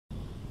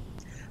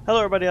Hello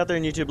everybody out there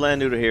in YouTube land,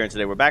 Noodle here, and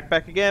today we're back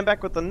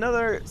with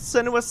another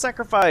Senua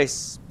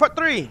Sacrafice, part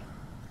 3!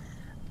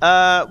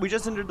 We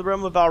just entered the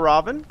realm of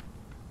Valravn,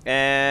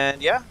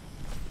 and yeah.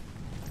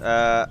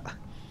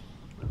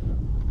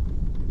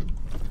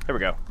 Here we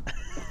go.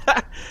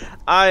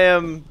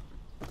 I'm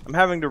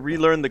having to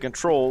relearn the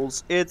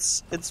controls.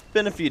 It's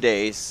been a few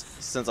days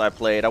since I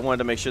played. I wanted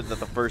to make sure that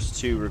the first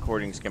two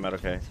recordings came out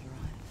okay.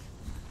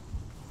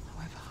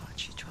 However hard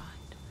she tried,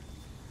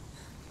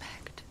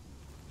 begged.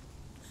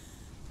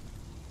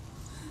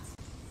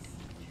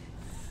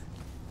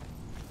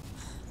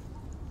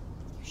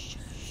 Shh.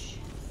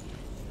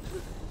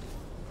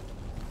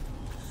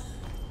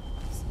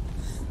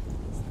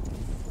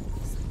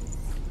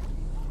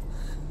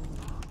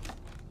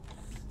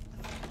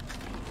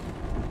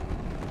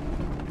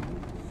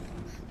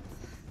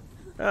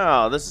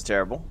 Oh, this is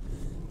terrible.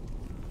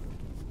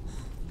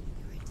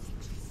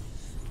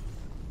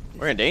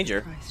 We're in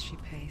danger. The price she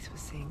pays for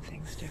seeing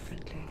things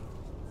differently.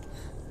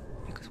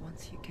 Because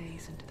once you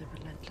gaze into the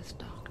relentless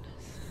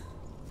darkness,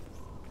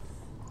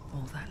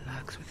 all that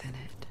lurks within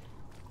it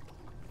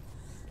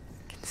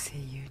can see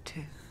you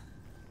too.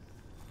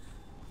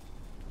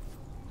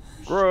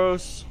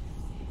 Gross.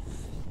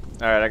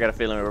 Alright, I got a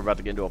feeling we're about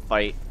to get into a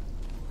fight.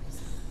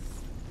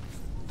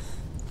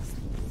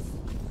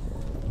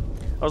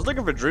 I was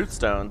looking for Druid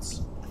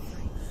stones.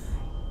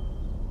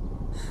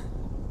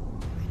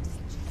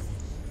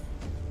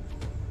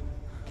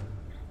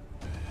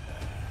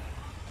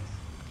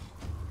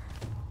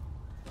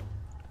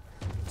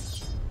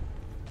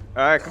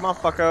 Alright, come on,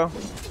 fucko.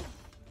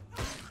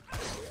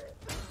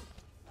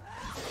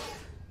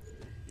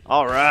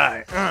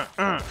 Alright.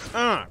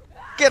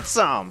 Get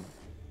some!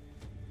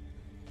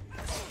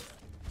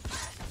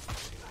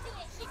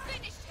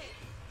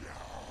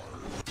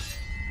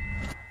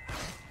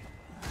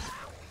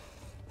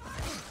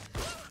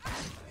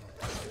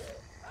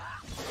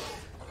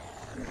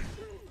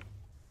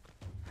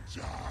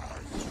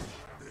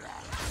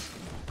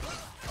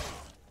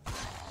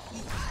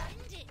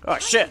 Oh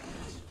shit!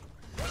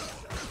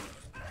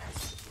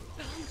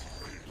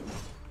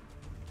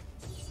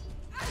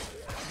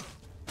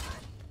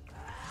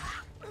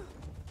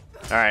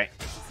 Alright.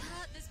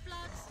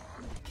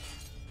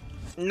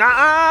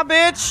 Nah,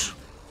 bitch!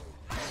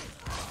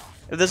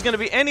 If there's gonna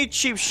be any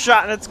cheap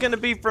shot, it's gonna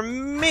be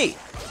from me!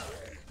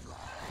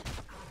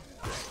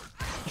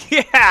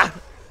 Yeah!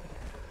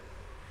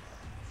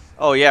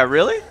 Oh yeah,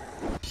 really?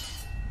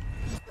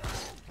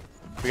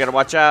 We gotta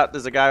watch out,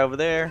 there's a guy over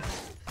there.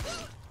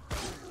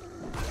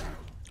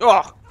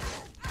 Oh!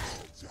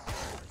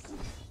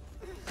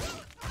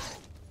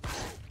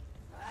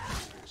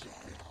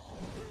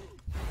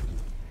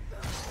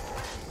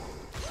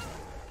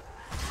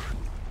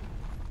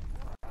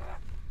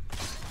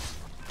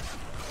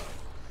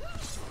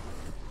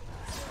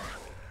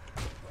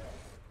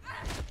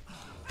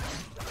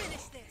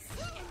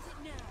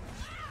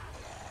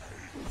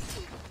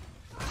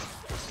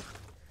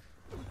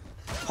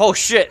 Oh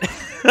shit!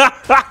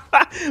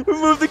 We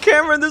moved the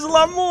camera and there's a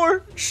lot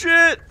more!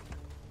 Shit!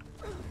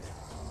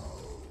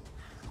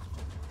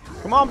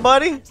 Come on,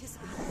 buddy!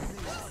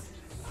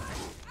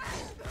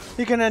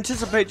 You can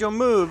anticipate your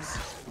moves.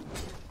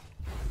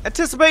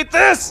 Anticipate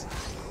this!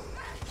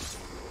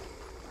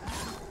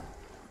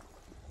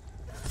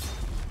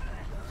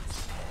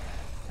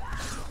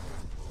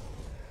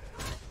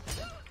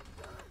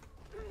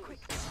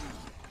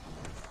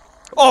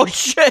 Oh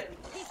shit!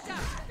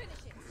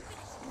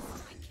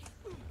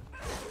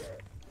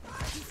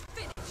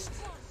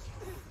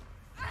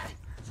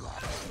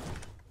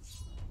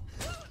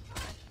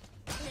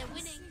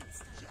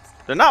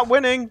 They're not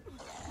winning.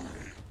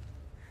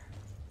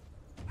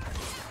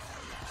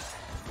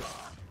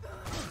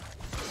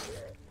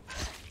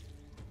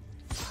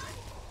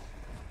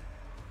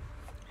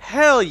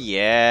 Hell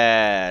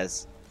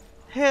yes.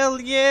 Hell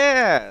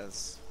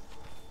yes.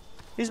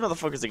 These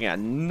motherfuckers ain't got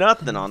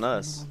nothing on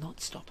us. Will not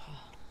stop her.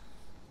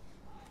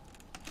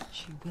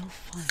 She will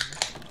find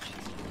what she's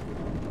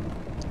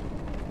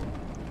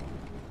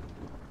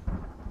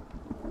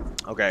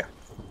looking for. Okay.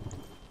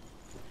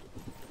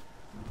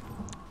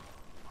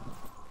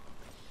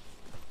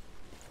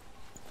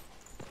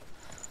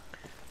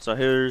 So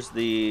here's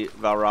the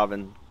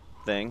Valravn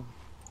thing.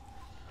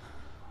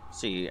 Let's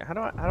see, how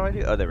do I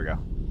do? Oh, there we go.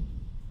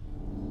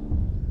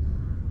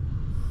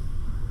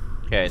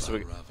 Okay, so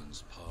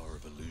Valravn's power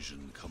of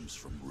illusion comes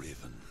from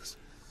ravens,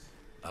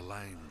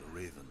 allowing the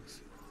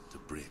ravens to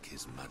break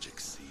his magic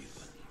seal.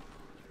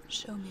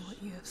 Show me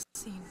what you have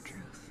seen,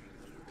 Truth.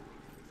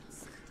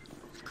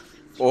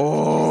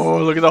 oh,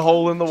 look at the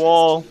hole in the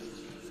wall.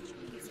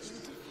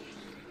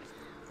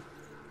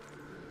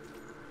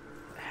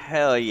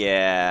 Hell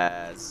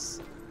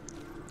yes.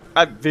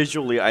 I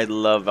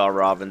love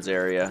Valravn's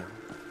area.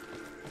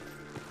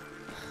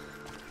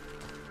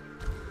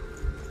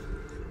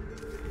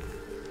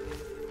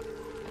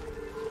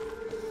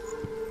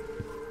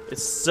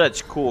 It's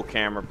such cool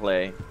camera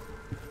play.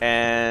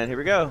 And here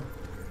we go.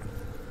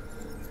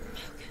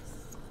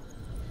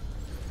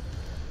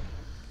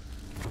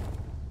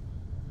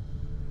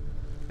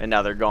 And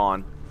now they're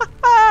gone.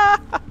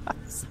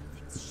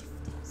 Something's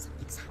shifted.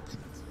 Something's happened.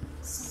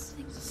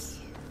 Something's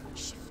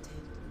shifted.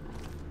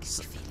 Can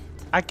you feel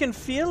it? I can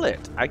feel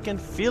it. I can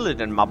feel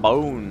it in my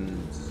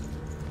bones.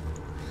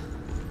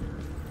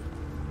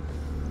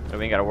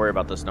 We ain't gotta worry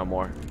about this no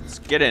more. Let's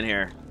get in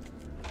here.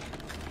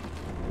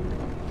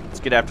 Let's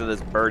get after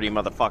this birdie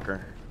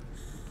motherfucker.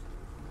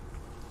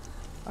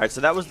 Alright, so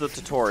that was the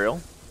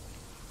tutorial.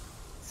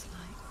 It's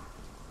like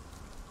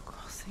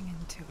crossing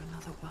into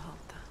another world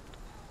that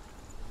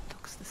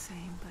looks the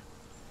same but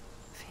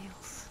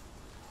feels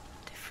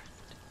different.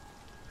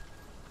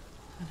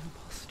 An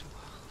imposter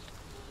world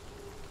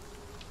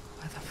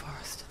where the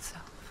forest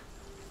itself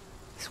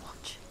is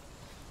watching.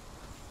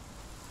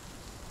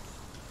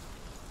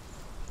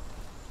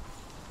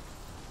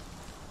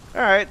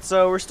 Alright,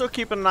 so we're still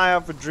keeping an eye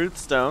out for Druth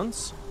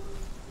stones.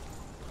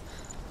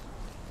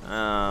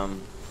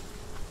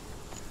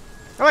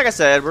 Like I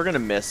said, we're gonna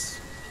miss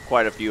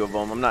quite a few of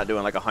them. I'm not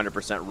doing like a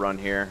 100% run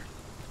here.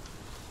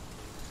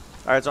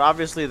 Alright, so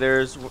obviously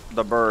there's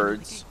the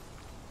birds.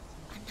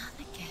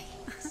 Another gate.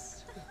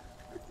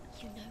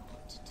 You know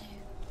what to do.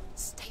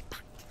 Stay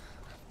back.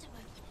 Don't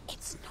open it.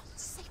 It's not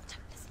safe.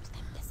 Don't listen to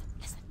them.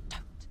 Listen.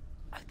 Don't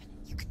open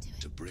it. You can do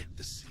it. To break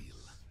the seal,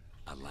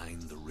 align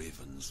the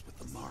ravens with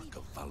the mark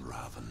of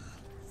Valravn.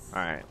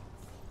 Alright.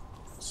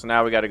 So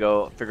now we gotta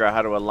go figure out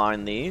how to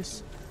align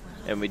these.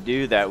 And we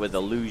do that with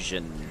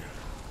illusion.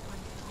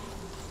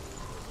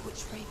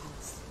 Which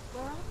ravens?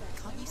 Where are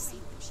they? Can't you see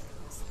them?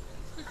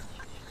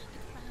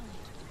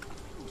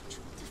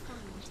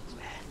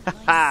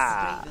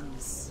 Ha!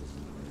 Ravens.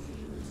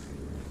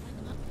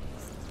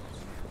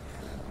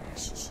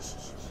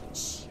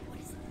 Shh. What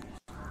is it?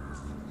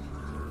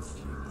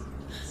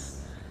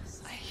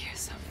 I hear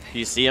something. Do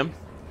you see him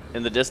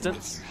in the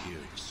distance?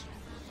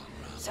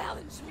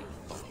 Challenge me.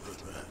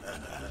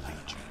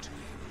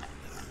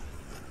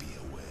 Be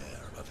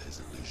aware of his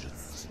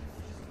illusions.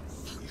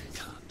 You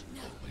can't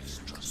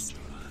always trust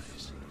your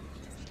eyes.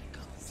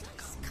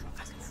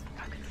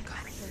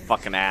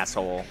 Fucking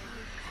asshole.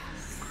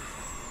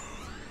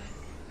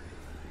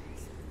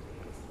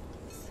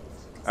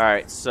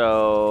 Alright,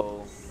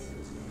 so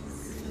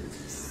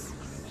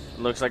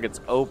looks like it's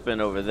open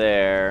over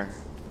there.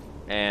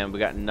 And we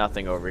got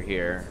nothing over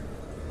here.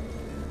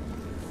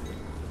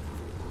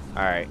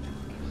 Alright.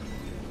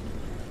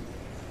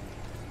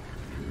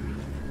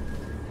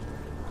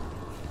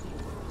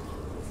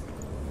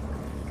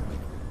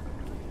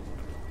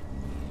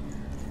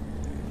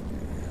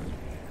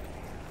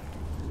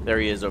 There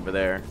he is over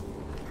there.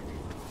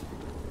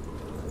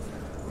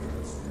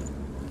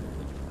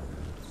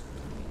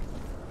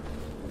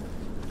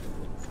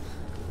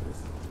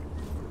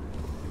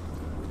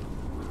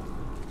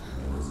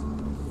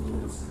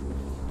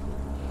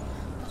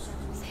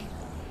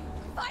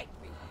 Fight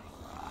me.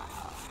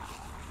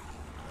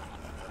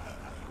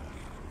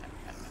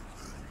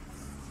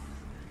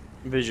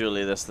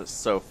 Visually, this is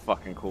so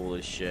fucking cool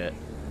as shit.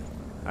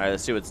 All right,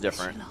 let's see what's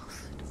different.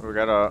 We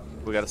got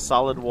a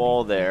solid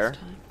wall there,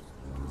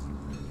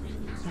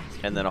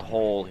 and then a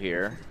hole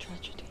here.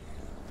 Tragedy.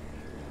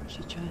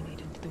 She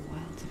journeyed into the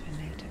wilds of her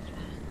native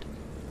land,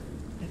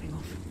 living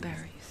off of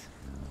berries,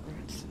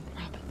 roots, and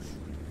rabbits.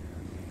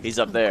 He's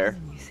up there.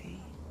 Uncommon, you see.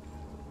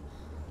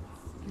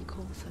 We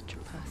call such a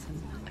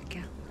person a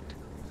Gelt.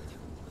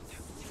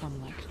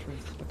 Some, like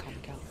Druth, become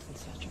Gelts in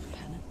search of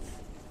penance.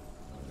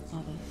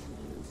 Others,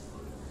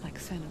 like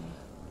Senua,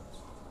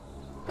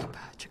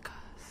 purge a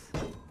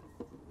curse.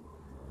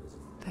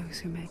 Those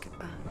who make it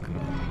back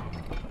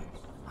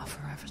are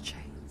forever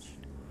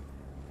changed.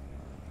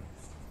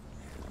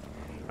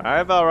 All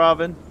right,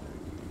 Valravn.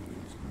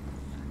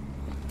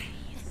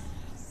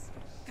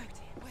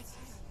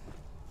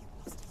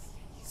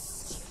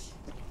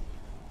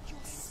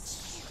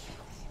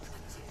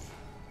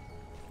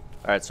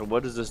 Alright, so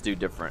what does this do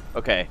different?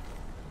 Okay,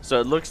 so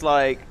it looks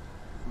like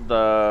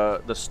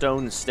the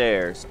stone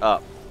stairs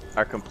up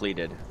are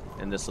completed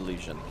in this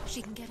illusion.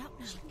 She can get up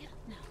now. She can get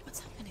up now. What's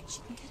happening?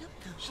 She can get up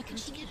now. How can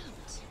she get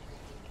out?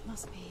 It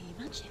must be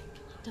magic.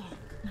 Dark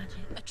magic.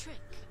 A trick.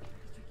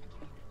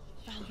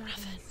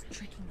 Valravn.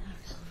 Tricking her.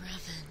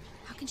 Valravn.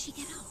 How can she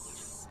get out?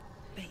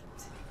 Bait.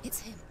 It's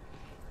him.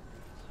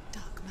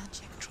 Dark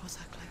magic draws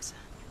her closer.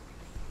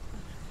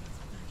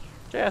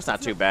 Yeah, it's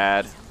not too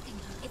bad.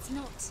 It's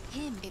not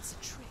him. It's a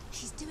trick.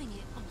 She's doing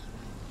it on her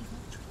own. He's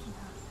not tricking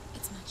her.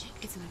 It's magic.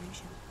 It's an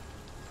illusion.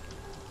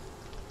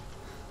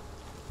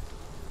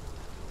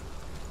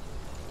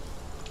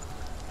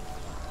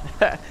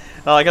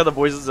 I like how the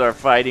voices are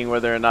fighting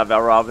whether or not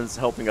Valravn's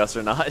helping us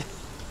or not.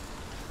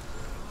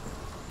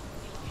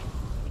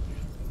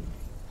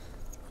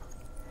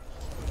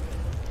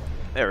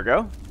 There we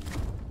go.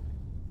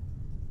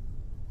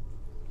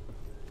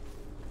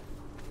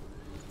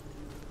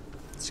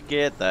 Let's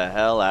get the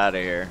hell out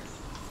of here.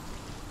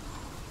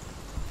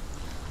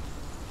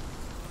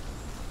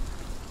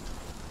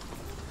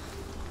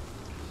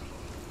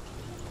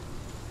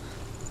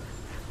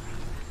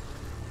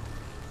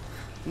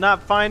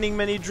 Not finding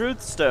many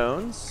Druth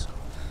stones.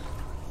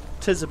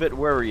 'Tis a bit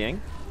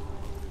worrying.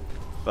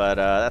 But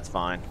that's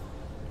fine.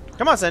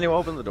 Come on, Senua,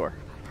 open the door.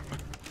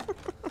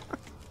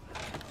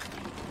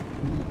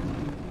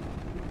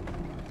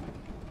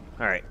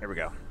 Alright, here we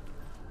go.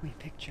 We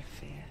picture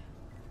fear,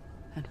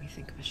 and we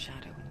think of a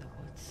shadow in the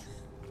woods,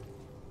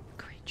 a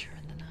creature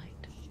in the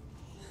night.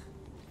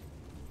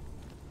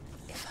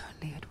 If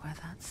only it were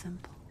that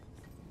simple.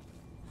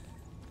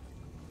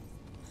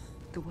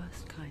 The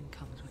worst kind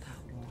comes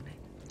without warning.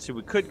 See,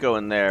 we could go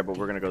in there, but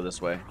we're gonna go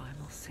this way. A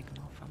primal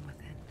signal from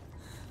within.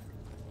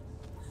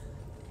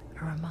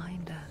 A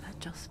reminder that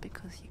just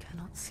because you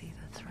cannot see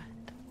the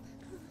threat,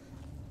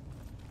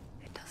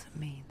 it doesn't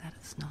mean that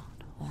it's not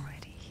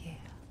already here.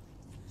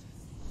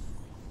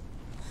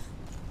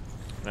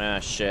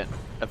 Ah, shit.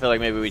 I feel like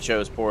maybe we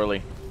chose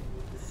poorly.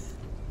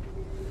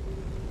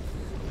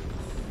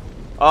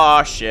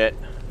 Oh, shit.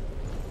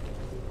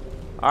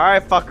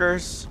 Alright,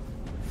 fuckers.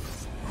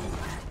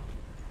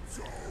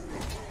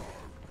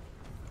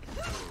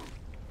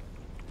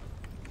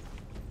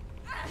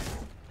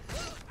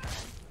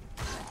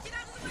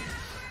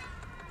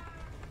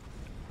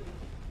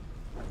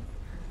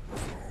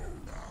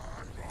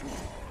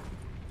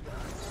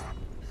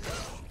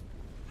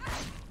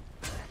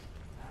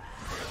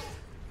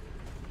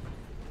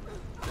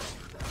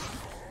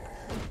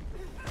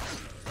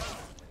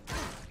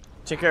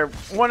 Take care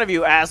of one of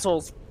you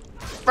assholes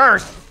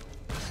first.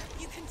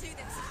 You can do this.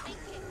 Take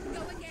it. Go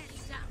again.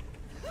 He's down.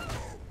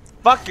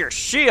 Fuck your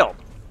shield.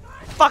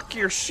 Fuck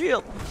your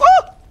shield. Woo!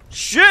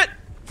 Shit.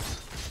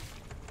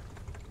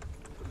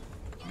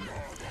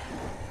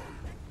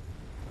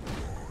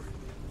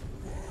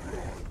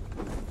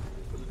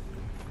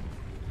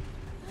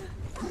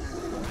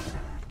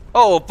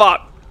 Oh,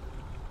 fuck.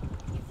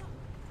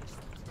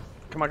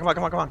 Come on, come on,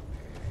 come on, come on.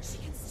 She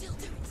can still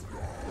do it.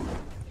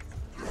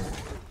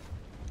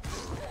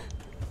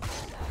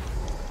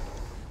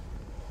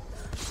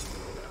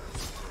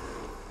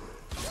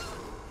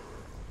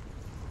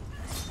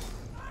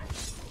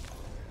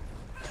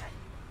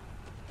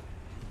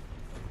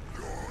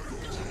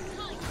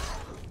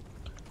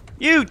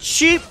 You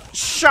cheap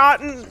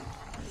shotting.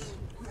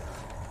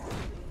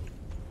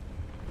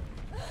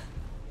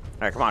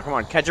 Alright, come on, come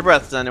on. Catch your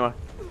breath, Senua.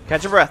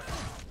 Catch your breath.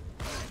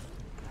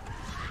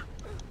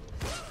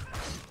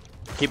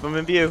 Keep them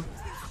in view.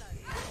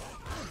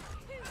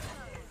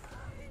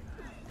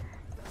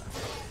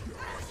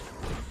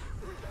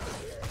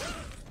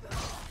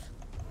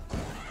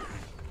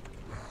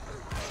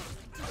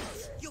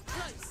 You're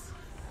close.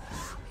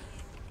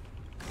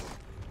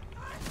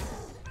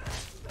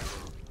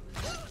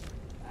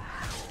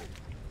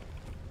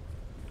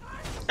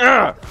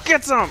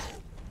 Get some!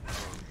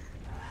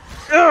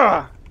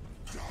 Ugh!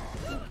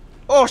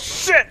 Oh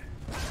shit!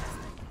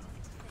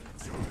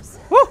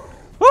 Woo!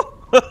 Woo!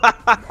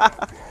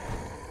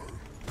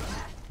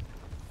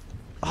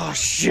 Oh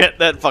shit,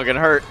 that fucking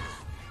hurt.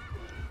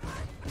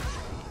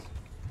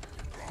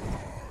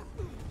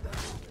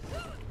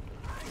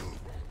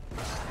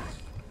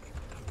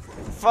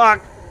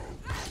 Fuck!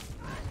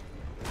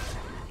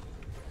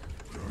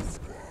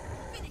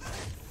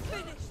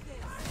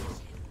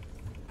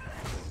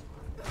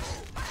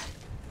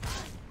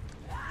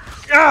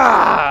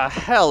 Ah,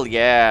 hell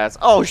yes.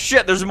 Oh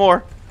shit, there's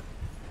more.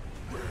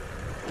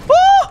 Woo!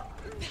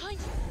 Behind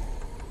you.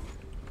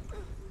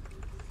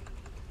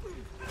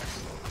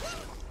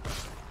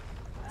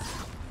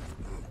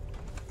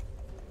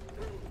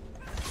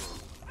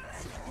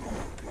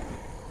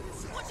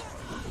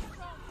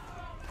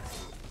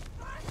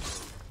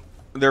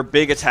 They're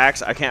big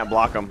attacks. I can't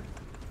block them.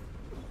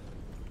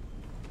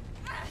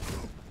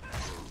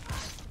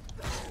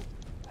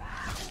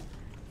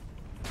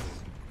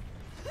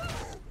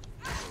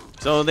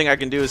 So the only thing I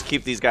can do is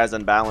keep these guys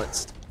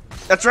unbalanced.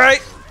 That's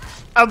right!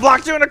 I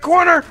blocked you in a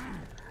corner!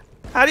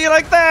 How do you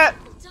like that?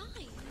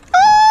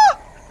 Ah!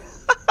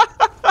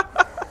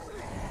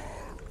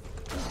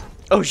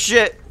 Oh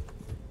shit!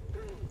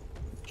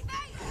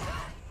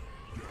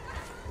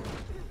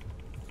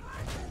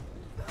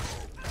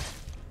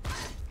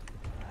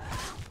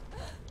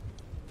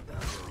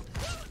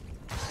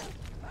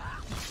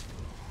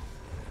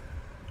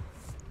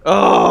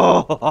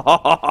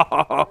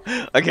 Oh!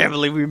 I can't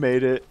believe we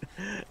made it.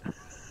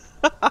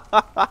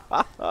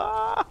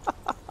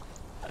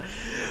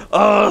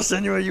 Oh,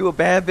 Senua, you a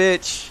bad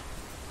bitch.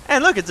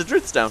 And look, it's a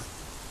Drithstone.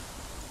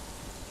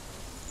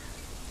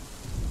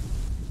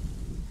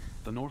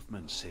 The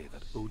Northmen say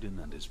that Odin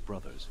and his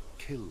brothers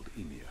killed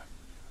Ymir,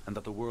 and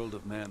that the world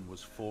of men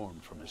was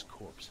formed from his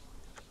corpse.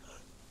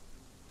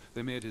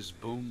 They made his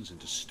bones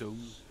into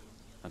stone,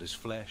 and his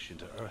flesh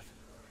into earth,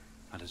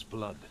 and his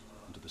blood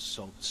into the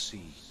salt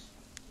sea.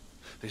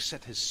 They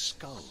set his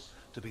skull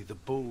to be the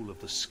bowl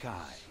of the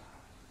sky,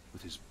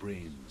 with his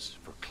brains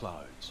for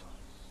clouds.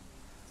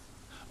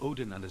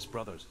 Odin and his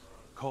brothers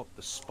caught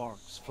the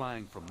sparks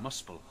flying from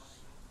Muspel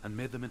and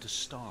made them into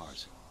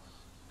stars.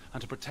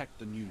 And to protect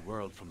the new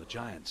world from the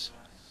giants,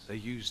 they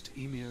used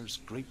Ymir's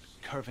great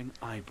curving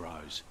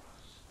eyebrows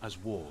as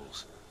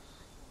walls.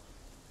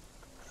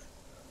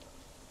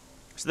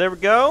 So there we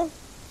go.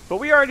 But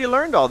we already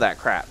learned all that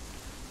crap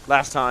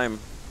last time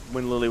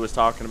when Lili was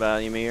talking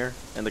about Ymir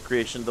and the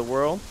creation of the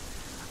world.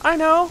 I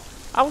know.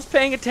 I was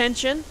paying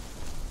attention.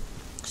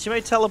 She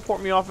may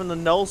teleport me off in the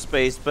null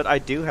space, but I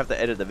do have to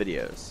edit the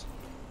videos.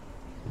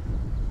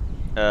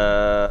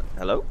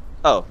 Hello?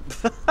 Oh.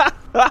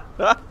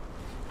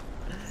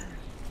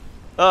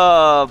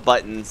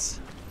 Buttons.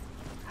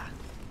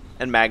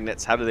 And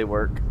magnets, how do they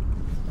work?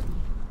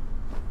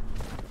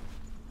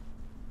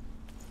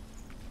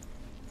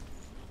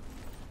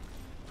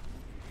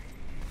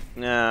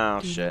 No,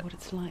 Do you shit. know what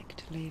it's like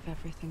to leave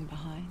everything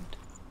behind?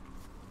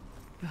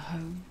 Your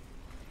home,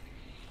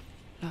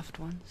 loved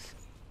ones,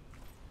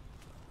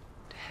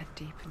 to head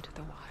deep into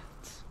the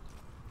wilds,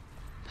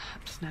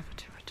 perhaps never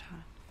to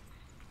return.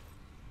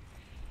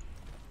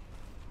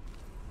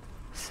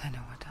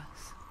 Senua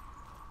does.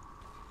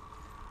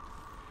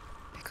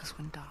 Because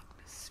when darkness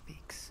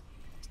speaks,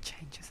 it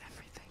changes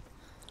everything.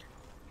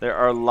 There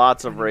are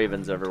lots of Turning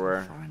ravens home into a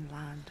everywhere. foreign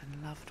land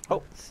and loved Oh.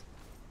 ones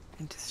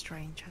into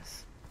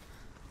strangers.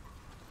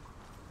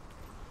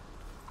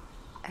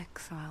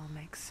 Exile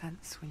makes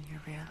sense when you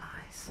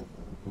realize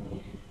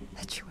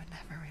that you were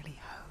never really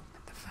home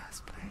in the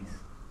first place.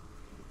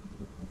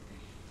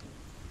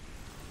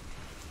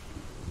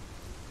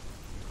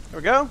 There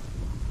we go.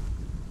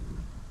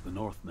 The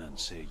Northmen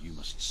say you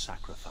must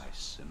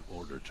sacrifice in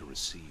order to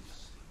receive.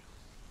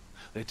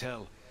 They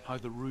tell how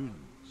the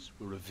runes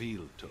were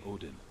revealed to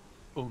Odin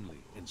only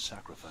in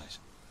sacrifice.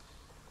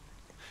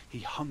 He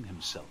hung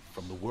himself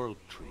from the world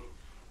tree,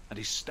 and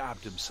he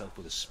stabbed himself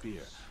with a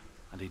spear,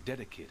 and he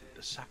dedicated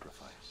the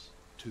sacrifice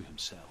to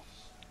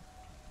himself.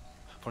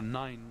 For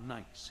 9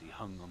 nights he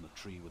hung on the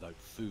tree without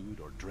food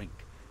or drink,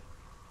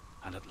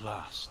 and at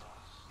last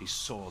he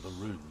saw the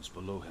runes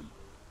below him.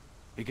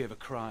 He gave a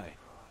cry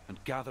and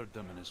gathered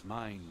them in his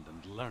mind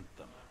and learnt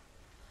them.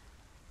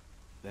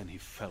 Then he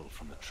fell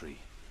from the tree.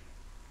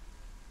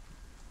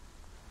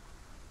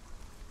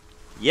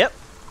 Yep.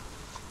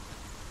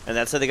 And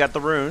that's how they got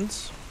the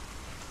runes.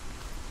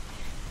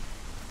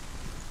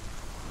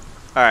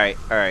 Alright,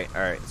 alright,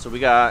 alright. So we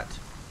got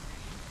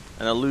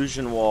an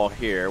illusion wall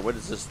here. What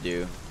does this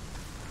do?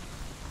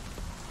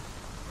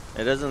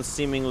 It doesn't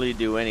seemingly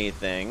do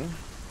anything.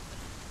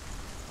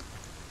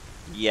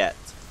 Yet.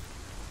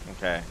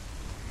 Okay.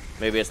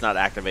 Maybe it's not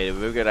activated.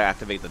 We've got to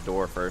activate the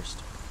door first.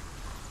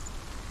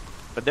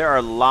 But there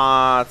are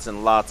lots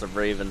and lots of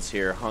ravens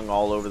here hung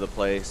all over the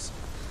place.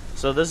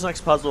 So this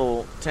next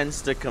puzzle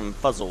tends to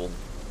confuzzle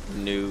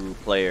new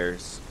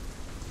players.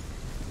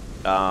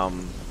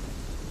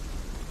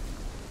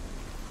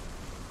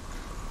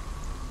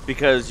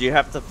 Because you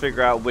have to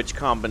figure out which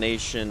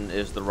combination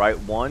is the right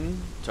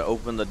one to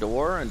open the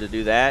door, and to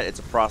do that, it's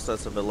a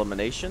process of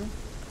elimination.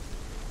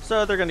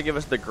 So they're going to give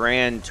us the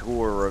grand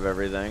tour of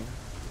everything.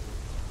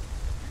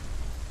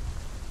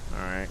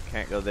 Alright,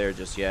 can't go there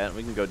just yet.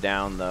 We can go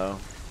down, though.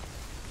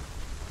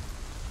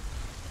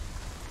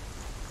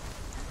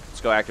 Let's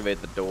go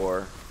activate the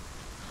door.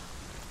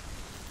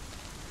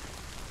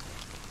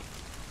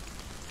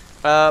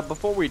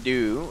 Before we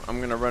do, I'm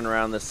going to run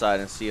around this side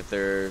and see if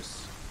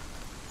there's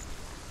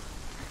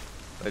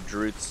a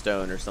Druid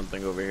stone or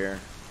something over here.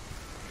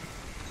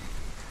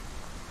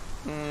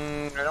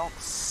 I don't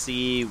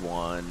see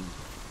one.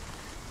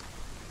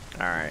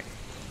 Alright.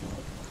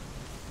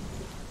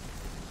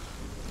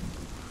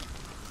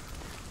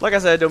 Like I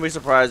said, don't be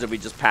surprised if we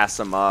just pass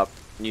them up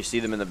and you see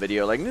them in the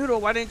video. Like, Noodle,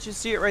 why didn't you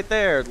see it right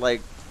there?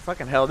 Like,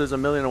 fucking hell, there's a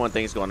million and one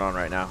things going on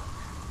right now.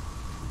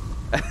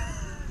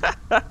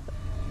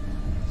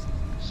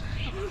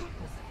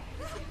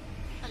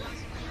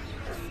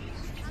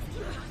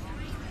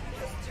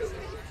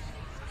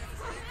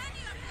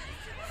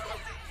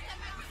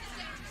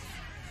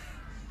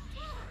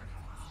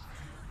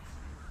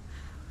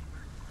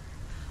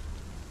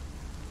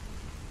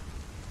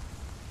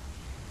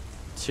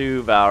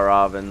 Two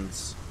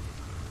Valravns.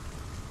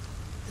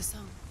 The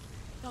song.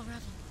 Valravn.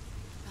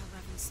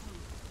 Valravn's song.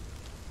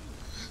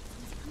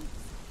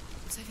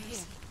 It's over here.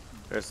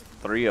 There's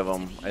 3 of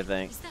them, I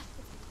think. Is that?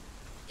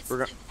 It's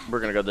We're over there.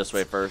 gonna go this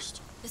way first.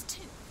 There's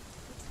 2.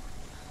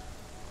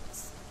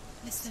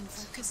 Listen,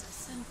 focus.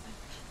 Listen.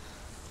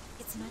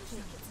 It's magic.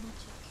 It's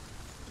magic.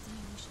 It's an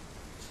illusion.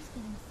 She's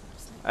been in the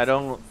forest like I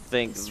don't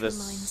think this this.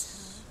 reminds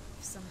her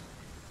of somewhere.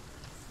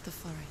 The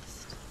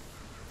forest.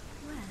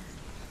 Where?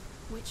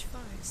 Which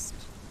forest?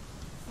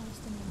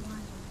 Forest in the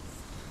wilds.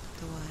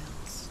 The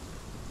wilds.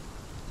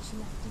 She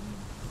left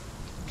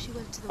in. She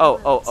went to the Oh,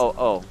 wilds.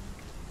 oh.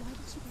 Why did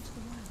she go to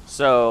the wilds?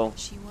 So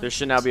She there wanted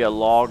should now be to a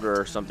logger or fight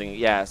her something. own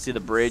Yeah, see the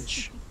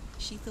bridge?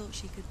 She thought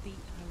she could beat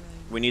her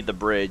own. We need the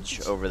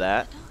bridge over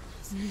that.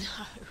 No.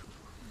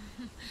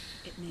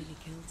 It nearly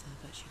killed her,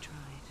 but she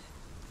tried.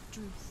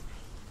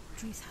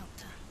 Druth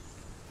helped her.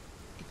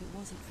 If it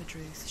wasn't for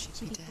Druth,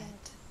 she'd be dead.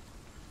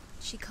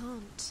 She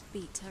can't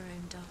beat her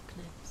own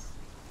darkness.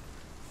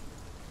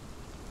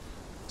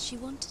 She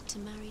wanted to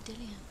marry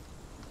Dillian.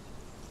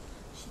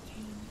 She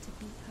came to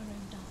beat her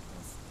own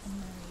darkness and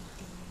marry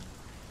Dillian.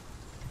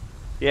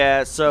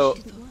 Yeah, so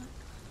Did it work?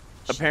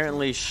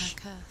 apparently Her sh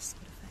curse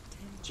would affect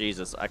him.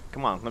 Jesus,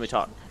 come on, let me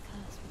talk. Her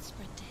curse would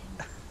spread to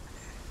him.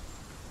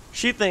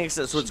 She thinks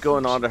that's what's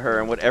going on to her,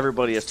 and what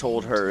everybody has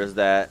told her is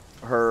that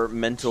her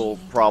mental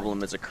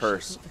problem is a She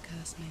curse. thought the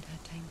curse made her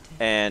tainted.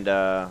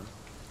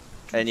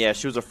 And yeah,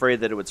 she was afraid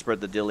that it would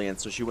spread the Dillian,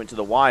 so she went to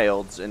the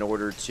wilds in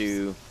order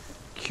to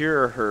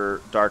cure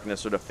her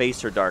darkness, or to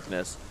face her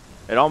darkness.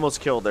 It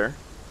almost killed her.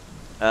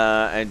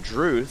 And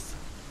Druth,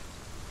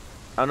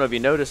 I don't know if you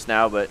noticed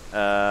now, but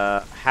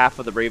half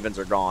of the ravens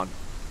are gone.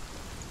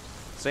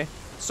 See?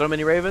 So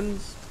many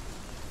ravens,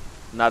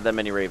 not that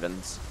many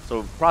ravens.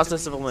 So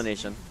process of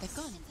elimination. They're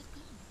gone.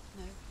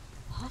 No,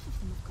 half of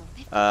them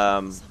have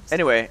gone.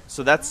 Anyway,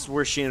 so that's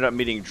where she ended up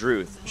meeting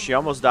Druth. She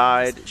almost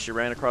died. She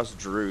ran across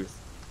Druth.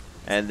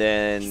 And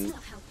then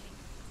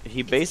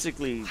he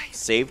basically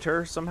saved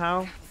her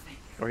somehow.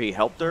 Or he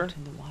helped her. Out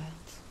in the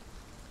wilds,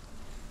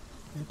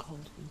 in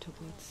cold winter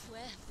woods,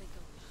 Where have they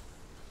gone?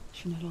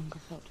 she no longer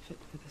felt fit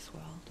for this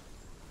world.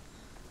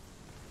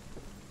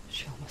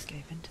 She almost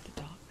gave in to the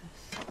darkness.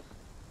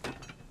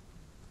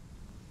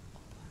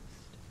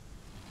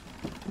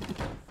 Almost.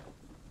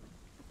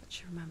 But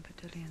she remembered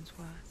Dillian's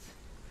words.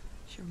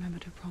 She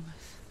remembered her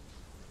promise.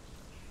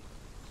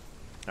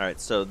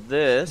 Alright, so Resolved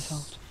this,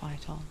 to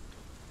fight on.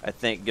 I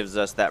think, gives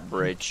us that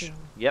bridge. Kill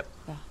Yep.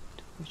 that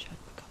which had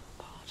become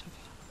a part of her.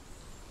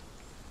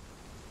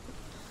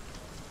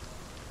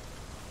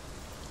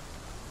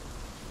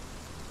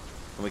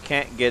 And we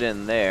can't get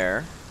in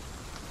there.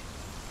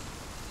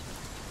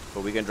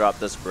 But we can drop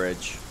this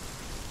bridge.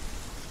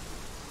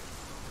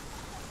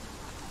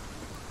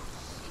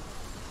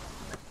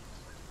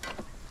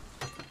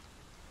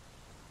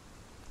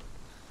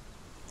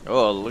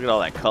 Oh, look at all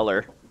that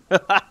color.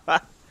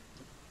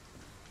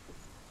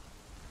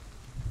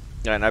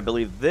 And I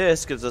believe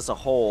this gives us a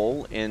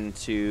hole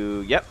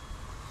into, yep,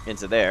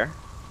 into there.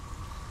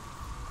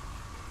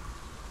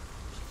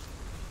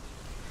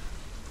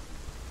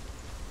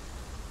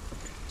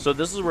 So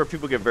this is where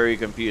people get very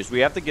confused. We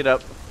have to get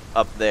up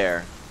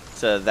there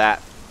to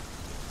that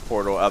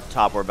portal up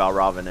top where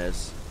Valravn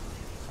is.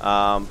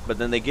 But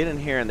then they get in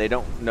here and they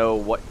don't know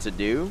what to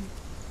do.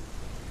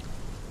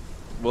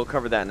 We'll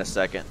cover that in a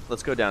second.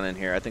 Let's go down in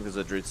here. I think there's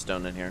a Druth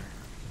stone in here.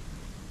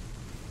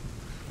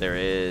 There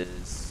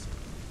is.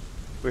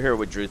 We'll hear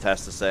what Druth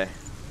has to say.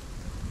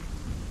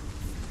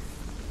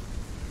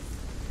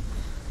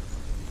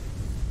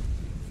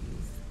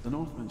 The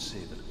Northmen say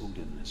that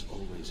Odin is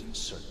always in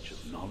search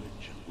of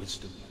knowledge and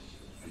wisdom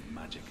and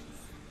magic.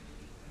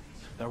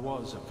 There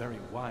was a very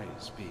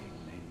wise being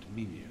named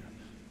Mimir,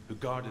 who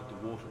guarded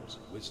the waters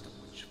of wisdom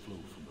which flow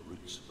from the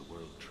roots of the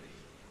world tree.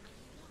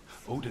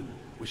 Odin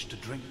wished to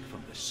drink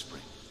from this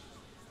spring,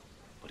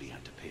 but he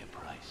had to pay a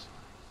price.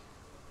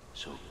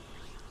 So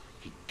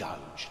he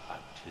gouged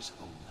out his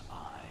own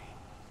eye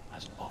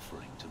as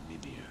offering to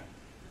Mimir.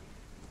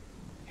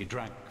 He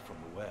drank from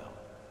the well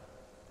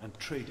and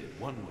traded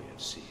one way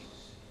of seeing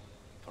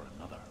for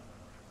another.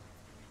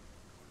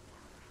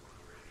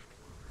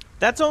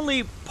 That's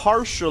only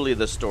partially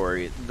the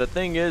story. The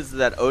thing is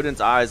that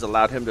Odin's eyes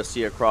allowed him to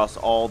see across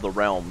all the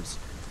realms.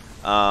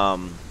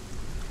 And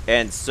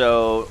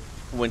so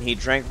when he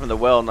drank from the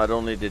well, not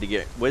only did he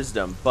get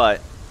wisdom,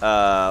 but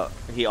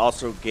he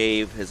also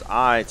gave his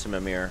eye to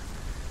Mimir.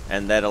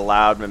 And that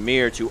allowed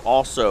Mimir to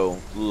also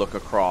look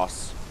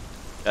across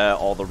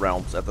all the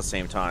realms at the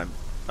same time.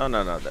 Oh,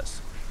 no, this.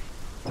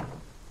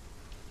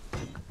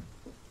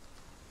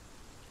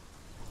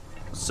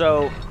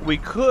 So we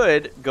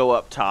could go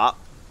up top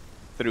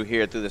through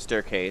here, through the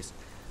staircase,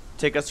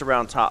 take us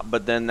around top,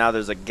 but then now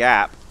there's a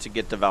gap to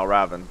get to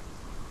Valravn.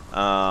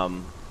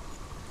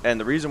 And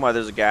the reason why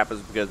there's a gap is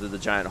because of the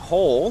giant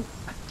hole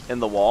in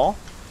the wall.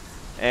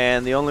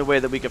 And the only way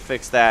that we can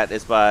fix that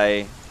is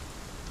by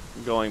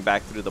going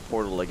back through the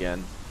portal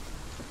again.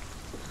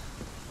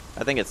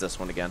 I think it's this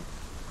one again.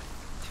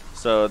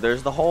 So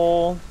there's the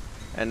hole,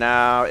 and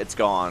now it's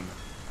gone.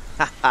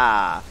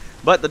 Haha.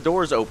 But the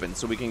door's open,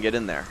 so we can get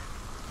in there.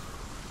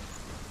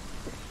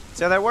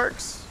 See how that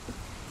works?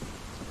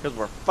 Because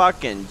we're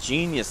fucking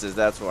geniuses,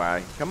 that's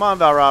why. Come on,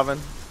 Valravn.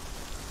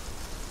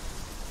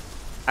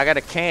 I got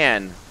a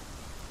can.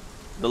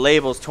 The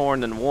label's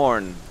torn and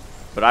worn,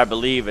 but I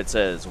believe it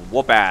says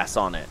whoop ass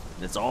on it.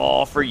 And it's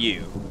all for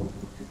you.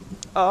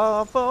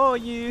 All for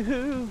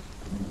you.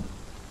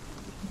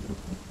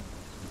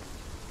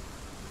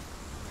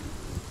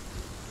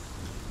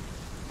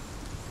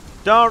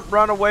 Don't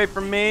run away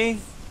from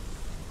me.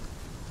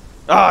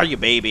 Oh, you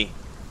baby.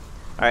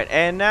 Alright,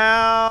 and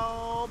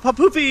now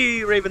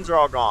Papoofy ravens are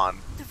all gone.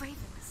 The ravens.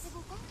 They've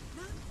all gone?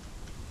 No.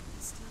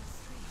 There's still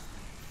three.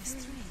 There's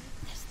three.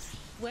 There's three.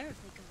 Where have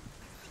they gone?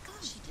 Where have they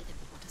gone? She did it,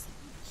 but what does it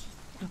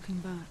mean? Looking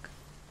back,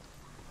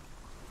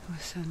 I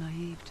was so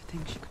naive to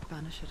think she could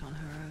banish it on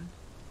her own.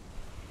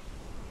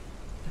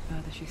 The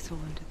further she saw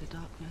into the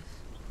darkness,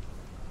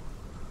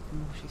 the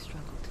more she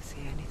struggled to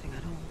see anything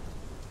at all.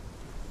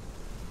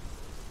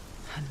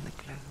 And the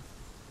glow,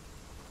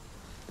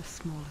 the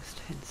smallest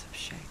hints of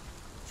shape,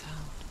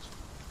 sound,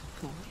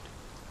 thought,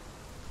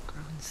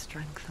 grew in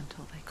strength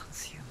until they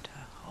consumed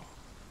her whole.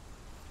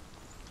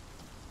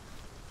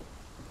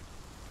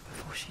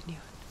 Before she knew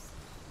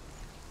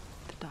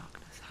it, the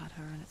darkness had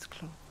her in its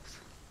claws.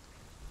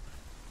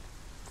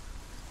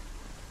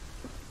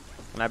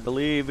 And I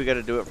believe we got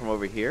to do it from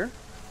over here.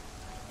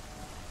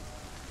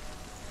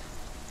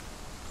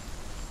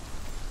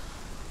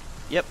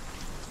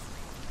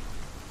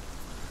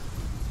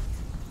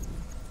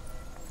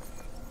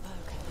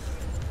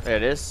 There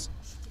it is.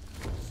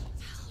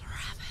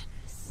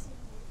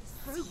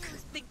 Broken.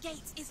 The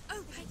gate is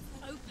open.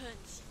 Open.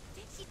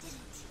 Did you did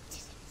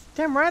it?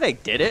 Damn right I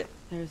did it.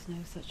 There is no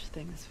such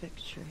thing as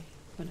victory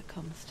when it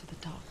comes to the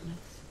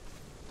darkness.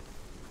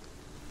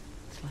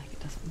 It's like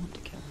it doesn't want to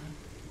kill her.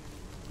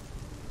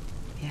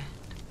 Yet.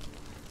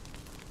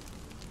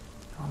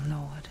 It will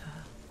gnaw at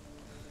her,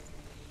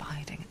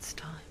 biding its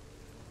time.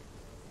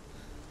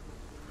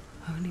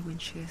 Only when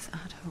she is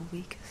at her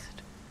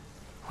weakest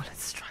will it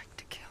strike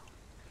to kill.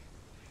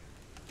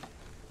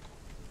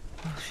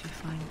 Will she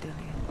find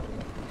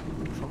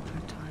Dillion before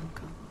her time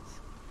comes?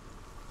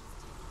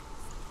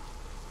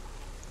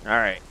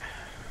 Alright.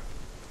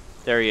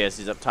 There he is.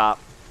 He's up top.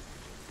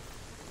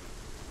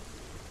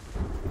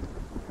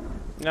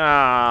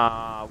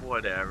 Ah,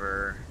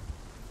 whatever.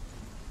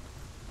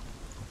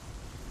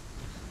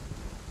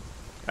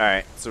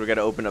 Alright, so we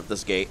gotta open up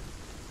this gate.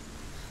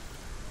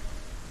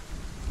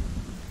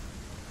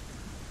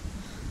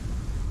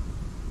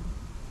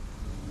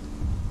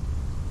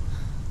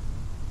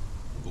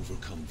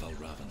 Overcome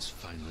Valravn's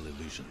final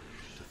illusion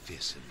to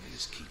face him in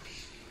his keep.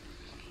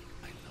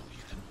 I know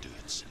you can do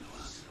it,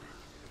 Senua.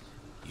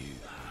 You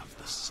have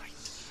the sight.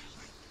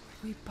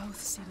 We both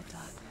see the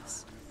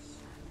darkness.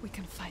 We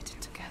can fight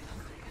it together.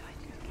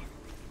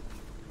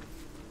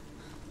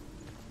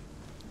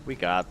 We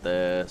got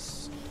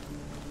this.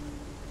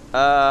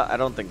 I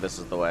don't think this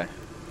is the way.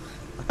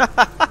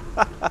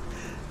 I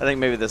think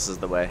maybe this is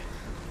the way.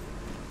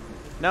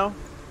 No?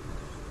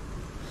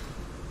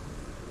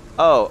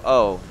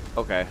 Oh,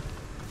 okay.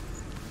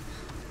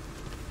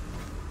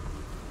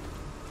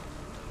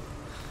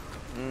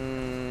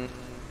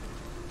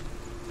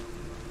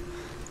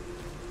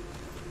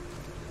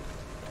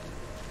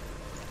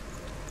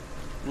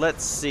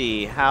 Let's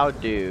see. How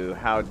do?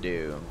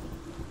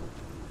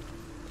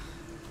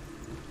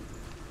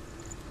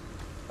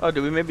 Oh,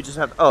 do we maybe just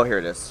have... Oh, here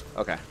it is.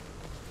 Okay.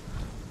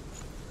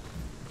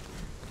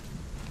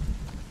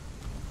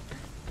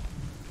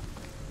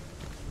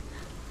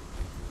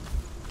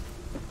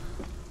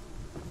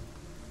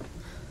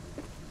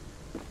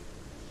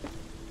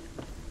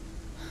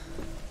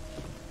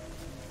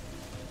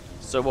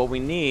 So what we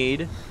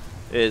need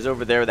is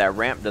over there, that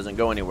ramp doesn't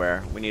go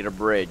anywhere. We need a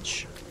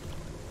bridge.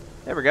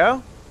 There we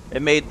go.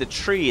 It made the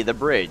tree the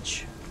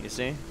bridge. You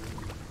see?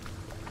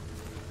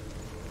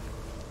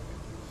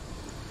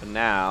 And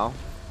now,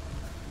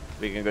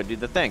 we can go do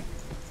the thing.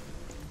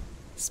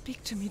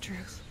 Speak to me,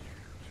 Druth.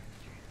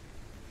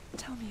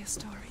 Tell me a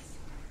story.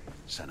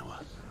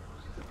 Senua,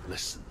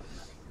 listen.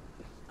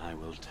 I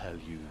will tell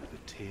you the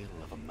tale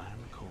of a man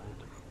called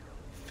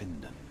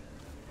Findan.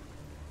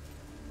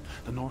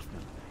 The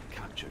Northmen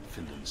captured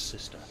Findan's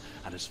sister,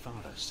 and his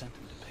father sent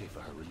him to pay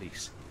for her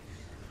release.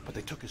 But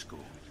they took his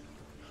gold,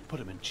 put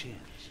him in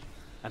chains,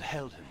 and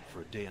held him for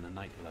a day and a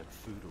night without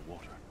food or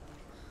water.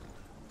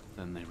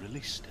 Then they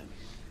released him.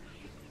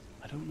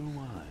 I don't know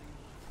why.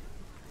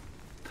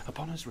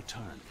 Upon his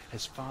return,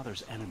 his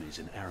father's enemies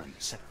in Erin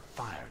set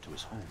fire to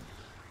his home.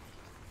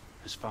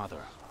 His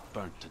father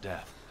burnt to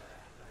death,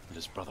 and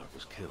his brother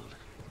was killed.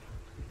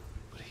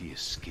 But he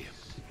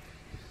escaped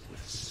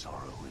with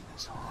sorrow in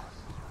his heart.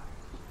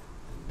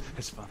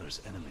 His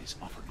father's enemies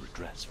offered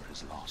redress for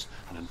his loss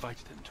and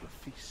invited him to a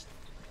feast.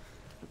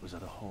 It was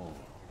at a hall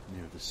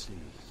near the sea.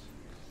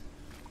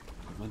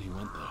 But when he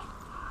went there,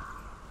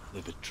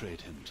 they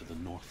betrayed him to the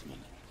Northmen,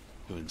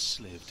 who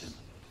enslaved him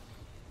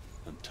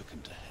and took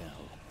him to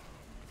hell.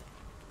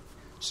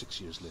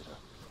 6 years later,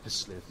 his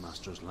slave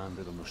masters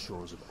landed on the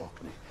shores of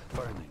Orkney,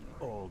 burning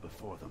all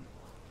before them.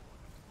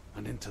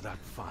 And into that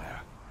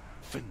fire,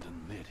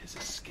 Findan made his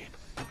escape.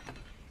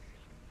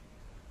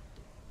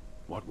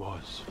 What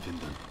was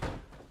Findan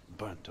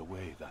burnt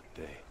away that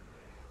day.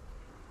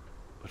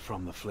 But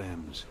from the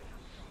flames,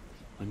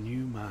 a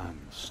new man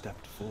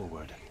stepped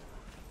forward,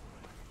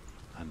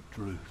 and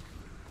Druth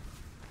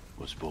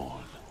was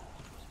born.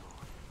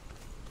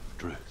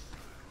 Druth,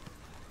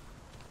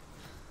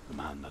 the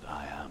man that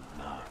I am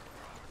now.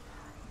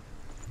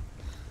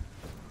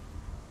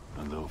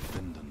 And though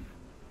Findan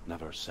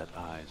never set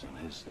eyes on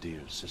his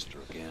dear sister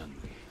again,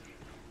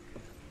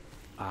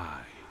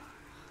 I,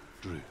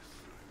 Druth,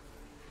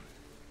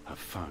 have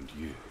found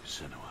you,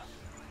 Senua.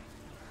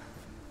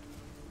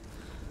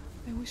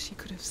 I wish he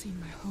could have seen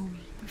my home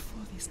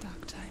before these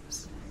dark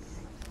times.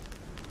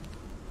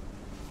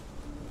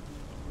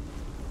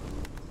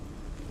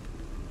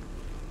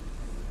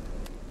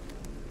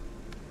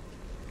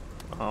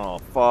 Oh,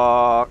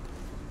 fuck.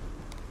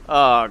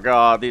 Oh,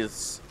 God.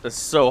 This is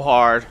so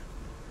hard.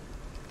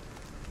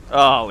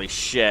 Holy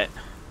shit.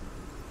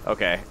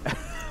 Okay.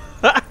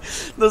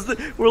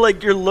 We're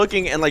like, you're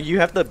looking and like you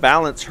have to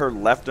balance her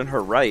left and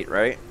her right,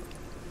 right?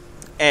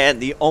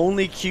 And the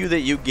only cue that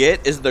you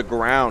get is the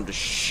ground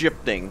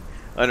shifting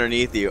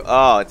underneath you.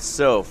 Oh, it's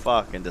so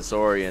fucking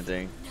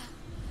disorienting.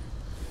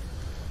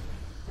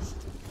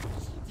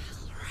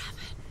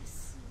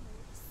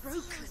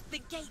 Broken. The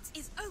gate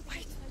is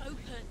open.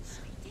 Open.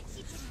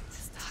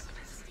 This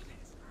darkness.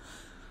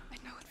 I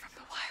know it from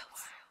the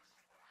wilds.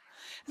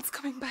 It's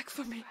coming back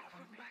for me.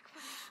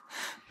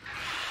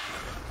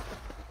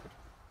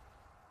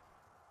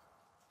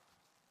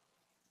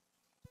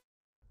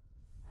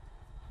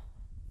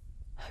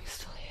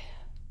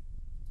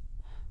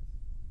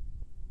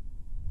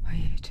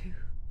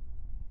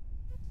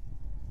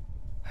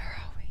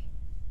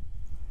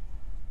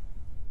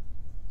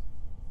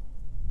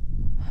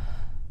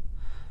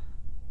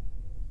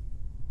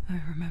 I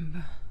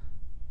remember.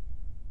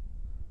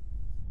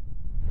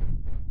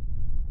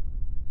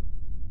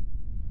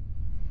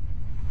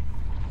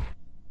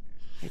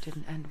 It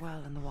didn't end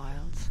well in the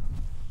wilds.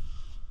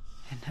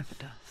 It never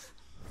does.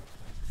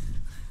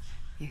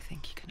 You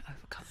think you can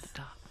overcome the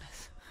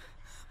darkness,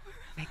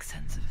 make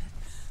sense of it,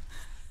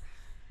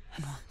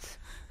 and once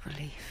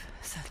relief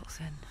settles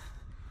in,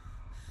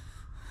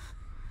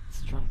 it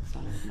strikes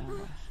out of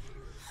nowhere,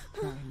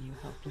 throwing you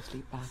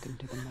helplessly back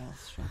into the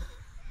maelstrom,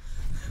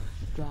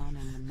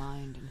 drowning the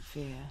mind in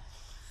fear,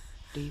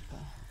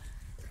 deeper,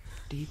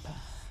 deeper,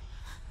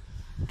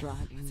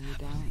 dragging you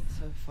down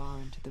so far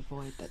into the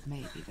void that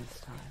maybe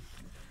this time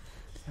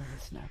there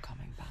is no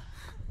coming back.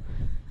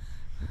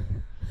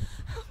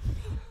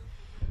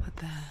 But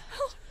there,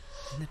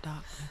 in the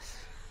darkness,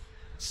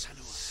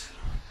 Senua,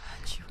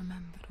 and she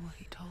remembered what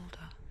he told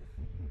her.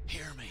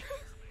 hear me.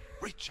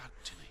 Reach out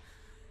to me.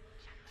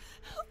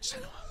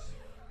 Senua,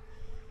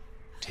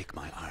 take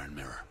my iron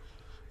mirror.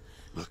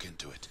 Look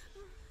into it,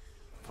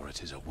 for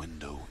it is a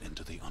window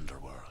into the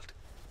underworld.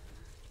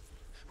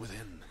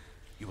 Within,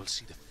 you will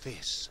see the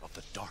face of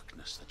the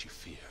darkness that you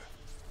fear.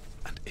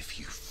 And if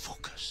you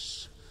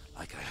focus,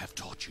 like I have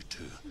taught you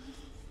to,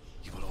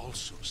 you will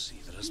also see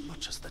that as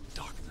much as the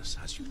darkness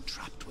has you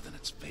trapped within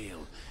its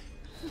veil,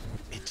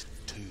 it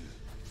too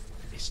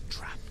is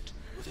trapped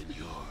within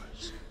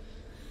yours.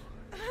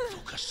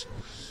 Focus.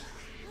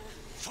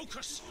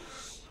 Focus.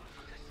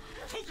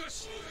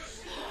 Focus.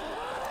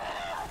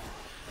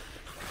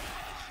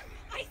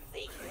 I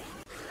see you.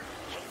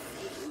 I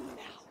see you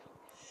now.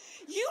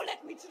 You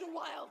led me to the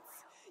wilds.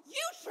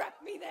 You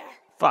trapped me there.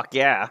 Fuck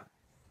yeah.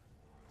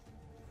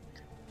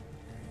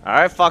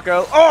 Alright,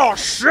 fucko. Oh,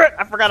 shit!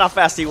 I forgot how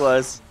fast he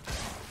was.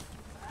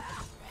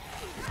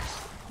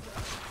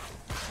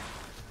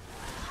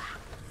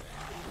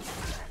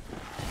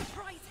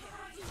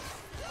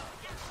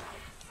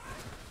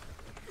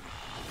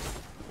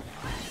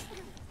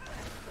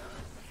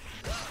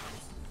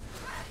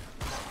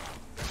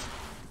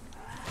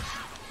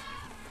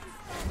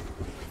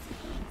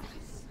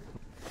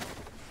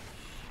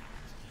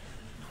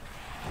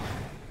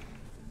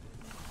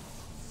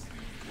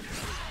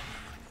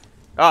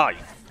 Oh, you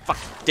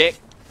fucking dick.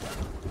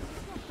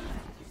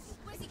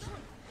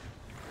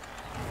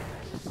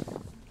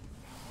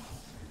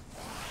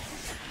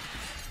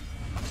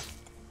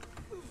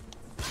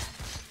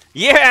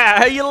 Yeah,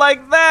 how you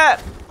like that,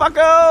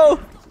 fucko?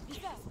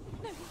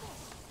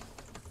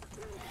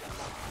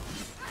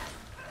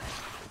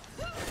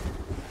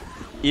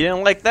 You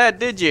didn't like that,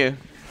 did you?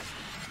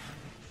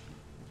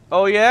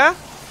 Oh, yeah?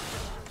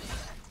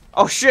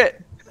 Oh, shit.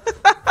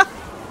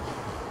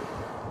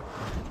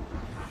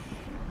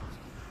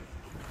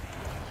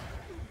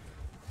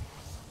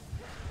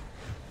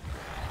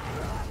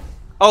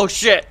 Oh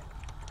shit!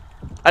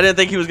 I didn't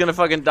think he was gonna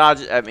fucking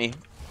dodge at me.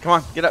 Come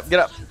on, get up, get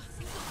up.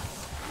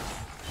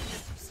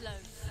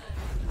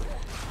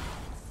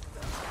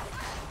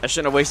 I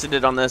shouldn't have wasted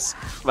it on this,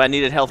 but I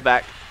needed health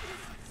back.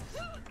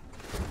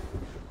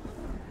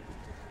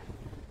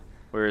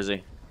 Where is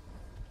he?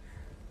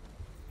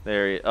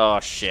 There he is. Oh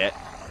shit.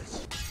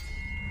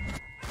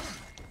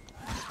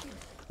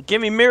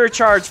 Give me mirror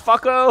charge,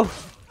 fucko!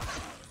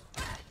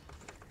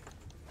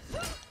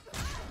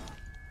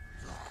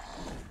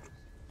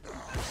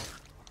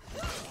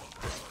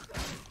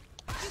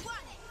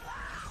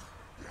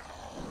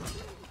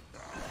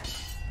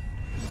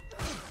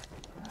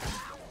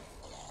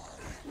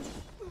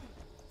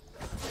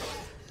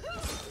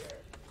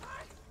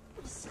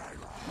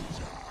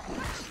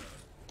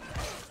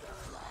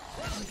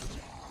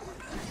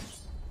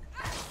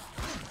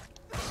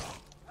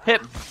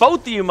 Hit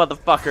both of you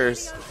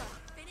motherfuckers.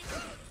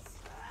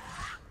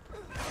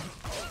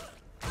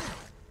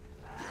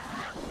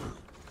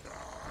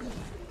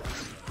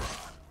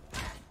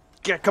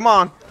 Get, come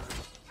on.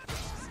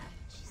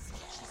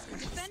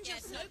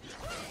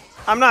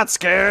 I'm not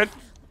scared.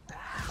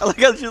 I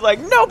like how she's like,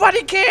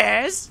 nobody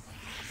cares.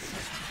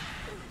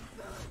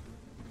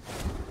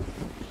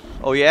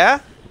 Oh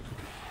yeah?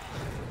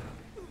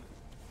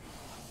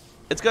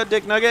 It's good,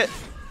 Dick Nugget.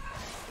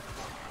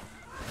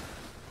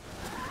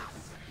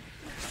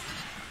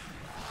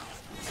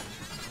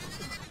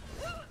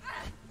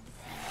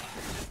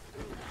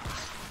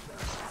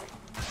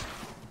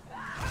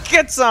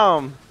 Get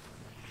some!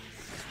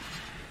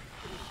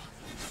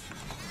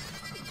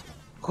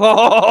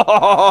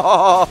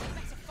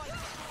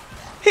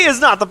 He is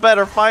not the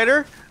better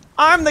fighter.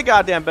 I'm the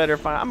goddamn better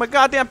fighter. I'm a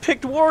goddamn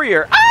picked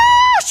warrior.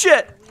 Ah,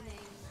 shit!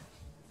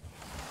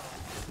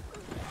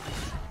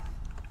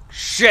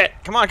 Shit!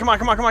 Come on, come on,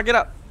 come on, come on, get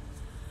up.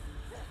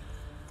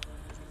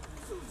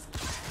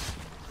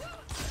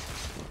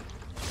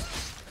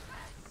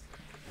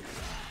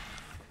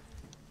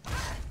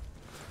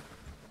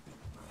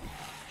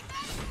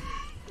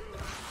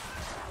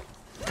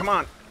 Come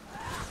on.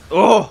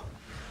 Oh.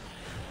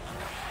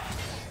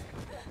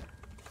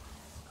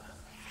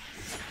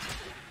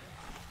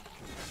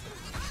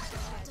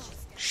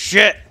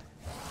 Shit.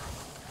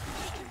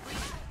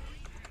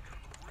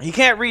 You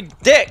can't read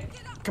dick.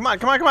 Come on,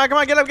 come on, come on, come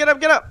on. Get up, get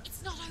up, get up.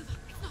 It's not over.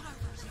 It's not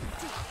over.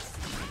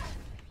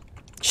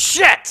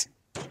 Shit!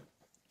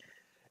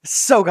 It's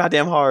so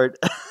goddamn hard.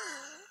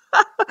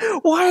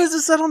 Why is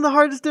it set on the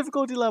hardest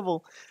difficulty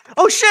level?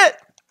 Oh shit!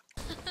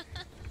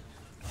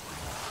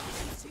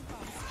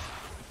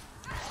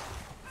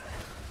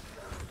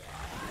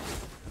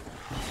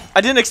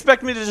 I didn't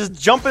expect me to just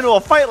jump into a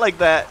fight like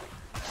that.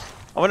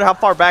 I wonder how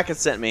far back it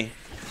sent me.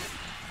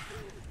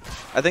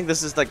 I think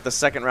this is like the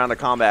second round of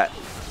combat.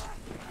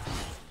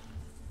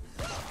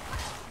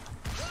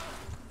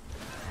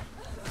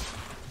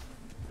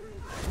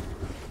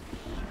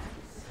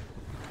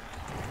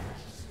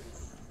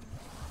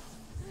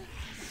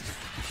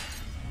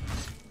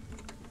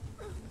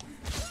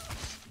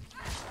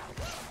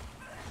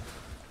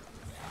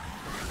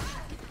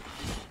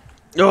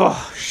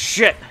 Oh,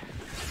 shit.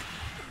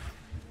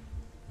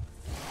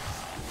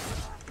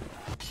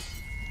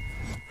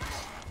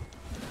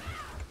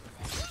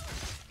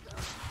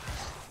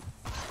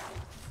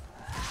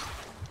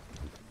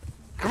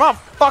 Come on,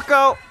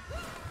 fucko!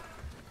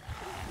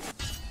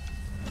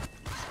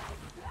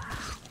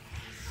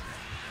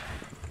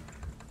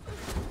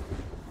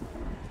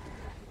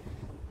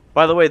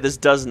 By the way, this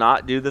does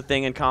not do the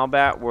thing in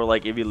combat where,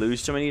 like, if you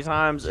lose too many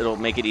times, it'll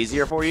make it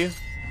easier for you.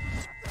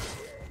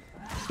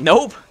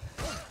 Nope!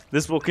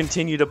 This will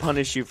continue to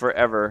punish you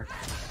forever.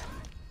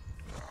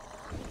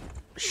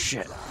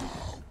 Shit.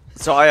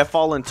 So I have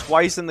fallen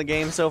twice in the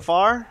game so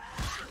far.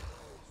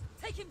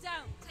 Take him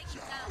down. Take him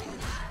down.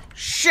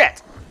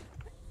 Shit!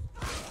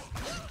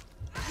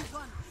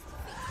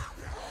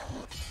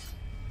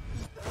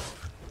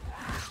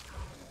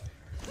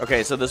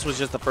 Okay, so this was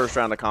just the first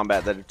round of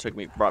combat that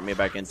it brought me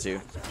back into.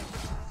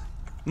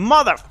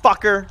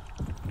 Motherfucker!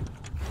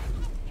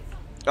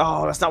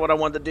 Oh, that's not what I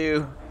wanted to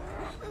do.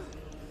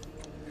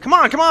 Come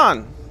on, come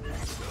on!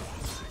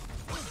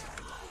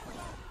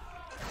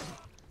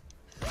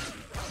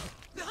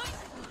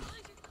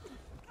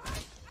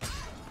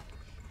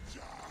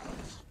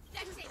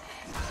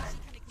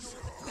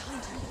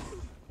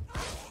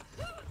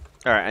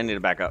 Alright, I need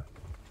to back up.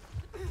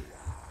 I'm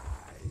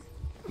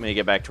gonna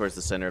get back towards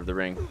the center of the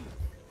ring.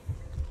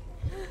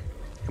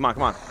 Come on,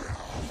 come on.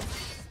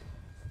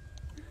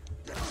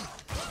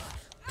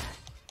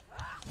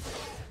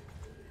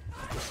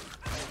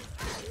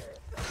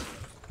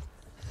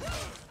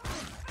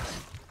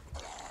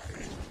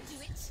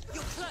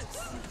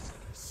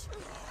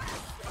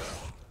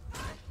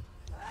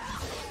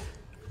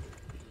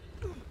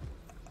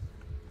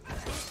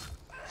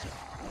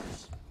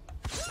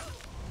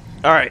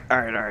 Alright,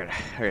 alright, alright.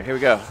 Alright, here we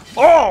go.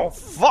 Oh,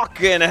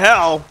 fucking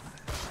hell!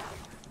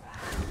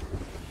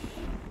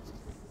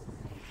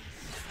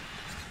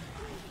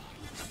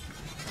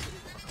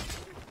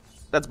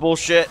 That's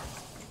bullshit.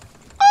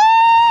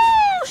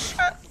 Oh,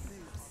 shit!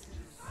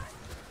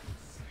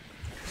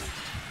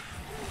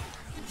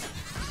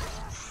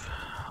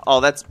 Oh,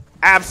 that's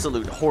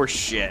absolute horse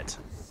shit.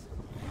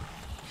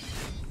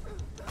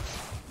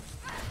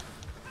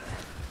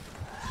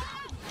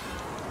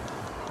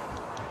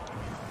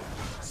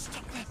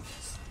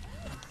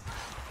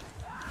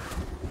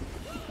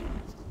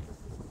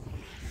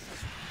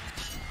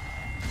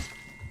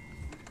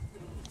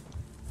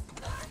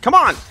 Come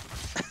on!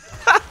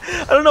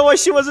 I don't know why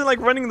she wasn't like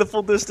running the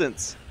full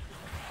distance.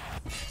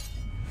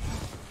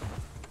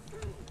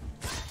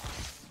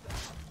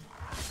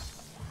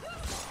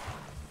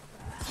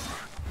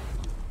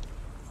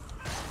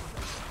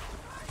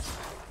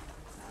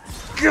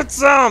 Get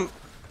some!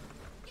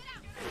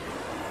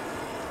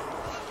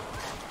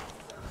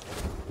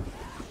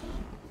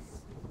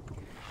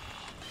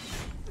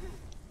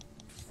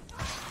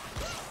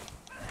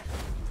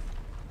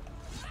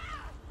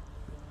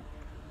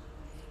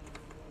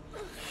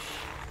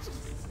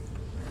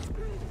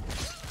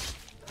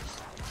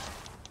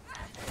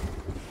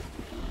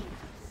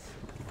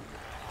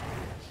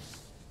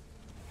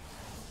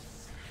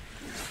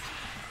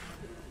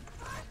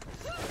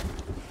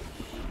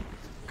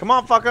 Come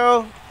on,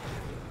 fucko!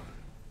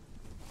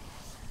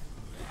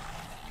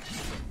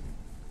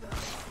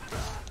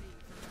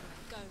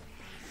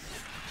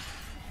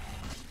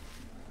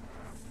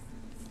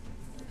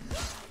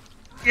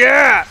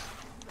 Yeah!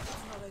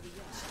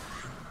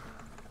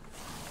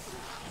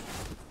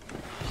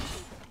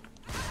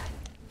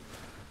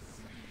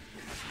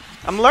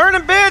 I'm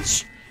learning,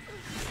 bitch!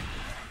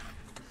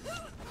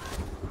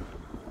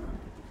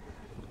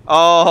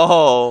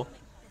 Oh.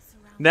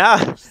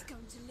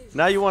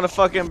 Now you want to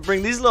fucking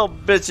bring these little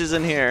bitches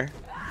in here.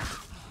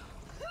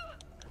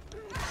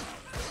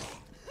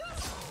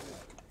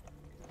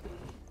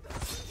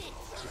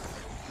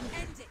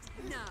 End it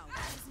now.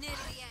 It's near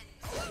the end.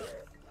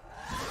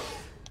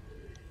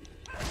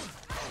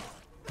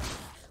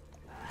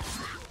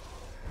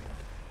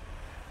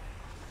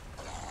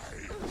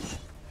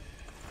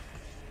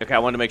 Okay, I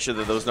wanted to make sure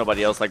that there was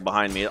nobody else like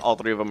behind me. All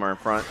three of them are in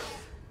front.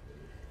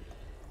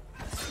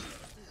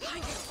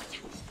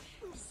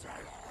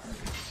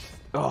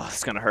 Oh,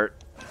 it's gonna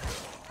hurt.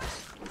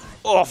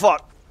 Oh,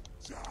 fuck.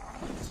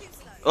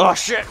 Oh,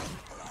 shit.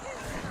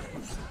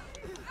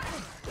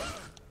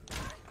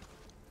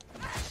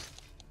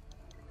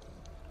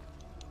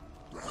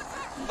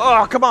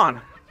 Oh, come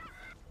on.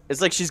 It's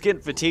like she's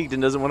getting fatigued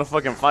and doesn't want to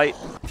fucking fight.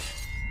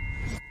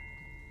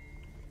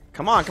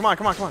 Come on, come on,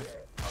 come on, come on.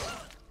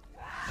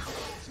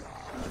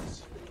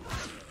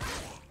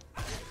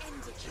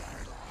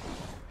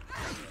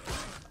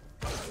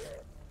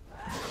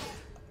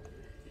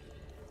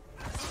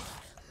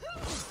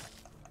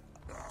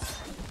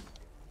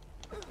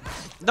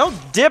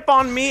 Don't dip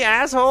on me,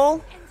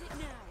 asshole.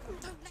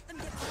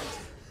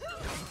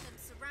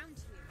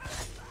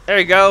 There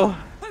you go.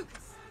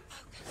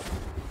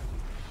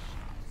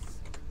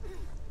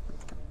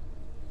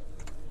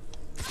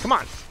 Come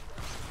on.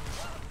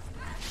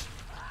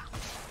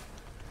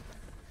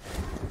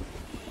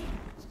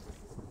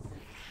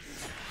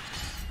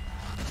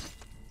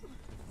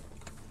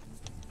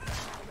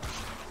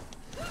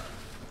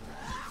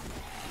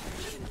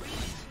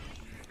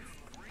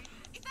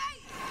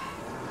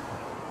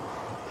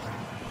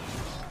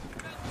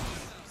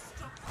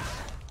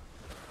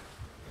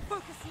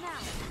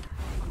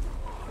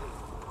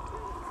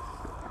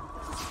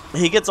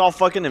 He gets all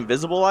fucking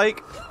invisible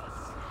like.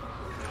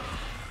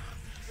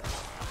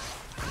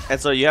 And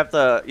so you have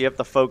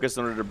to focus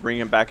in order to bring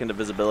him back into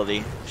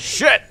visibility.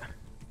 Shit!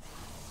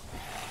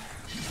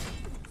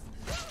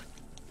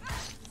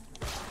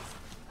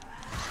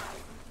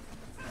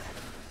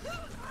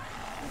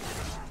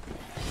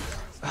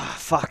 Ah,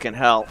 fucking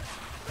hell.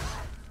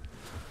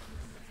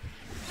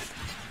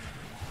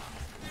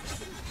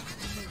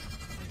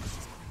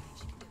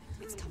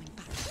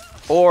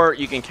 Or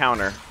you can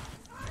counter.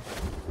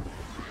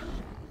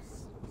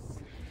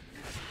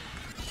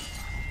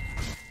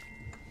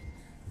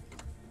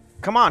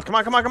 Come on, come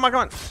on, come on, come on,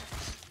 come on.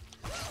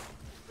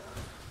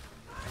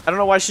 I don't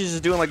know why she's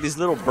just doing like these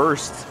little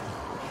bursts.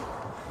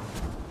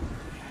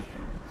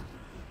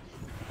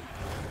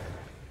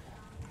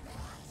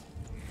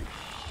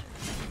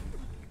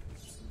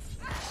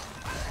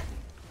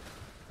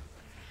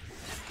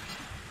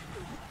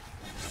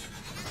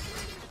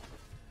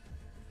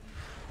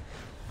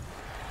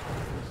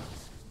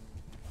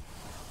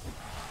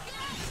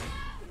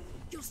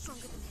 You're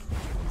stronger than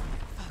him.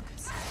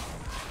 Focus.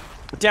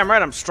 Damn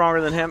right I'm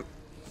stronger than him.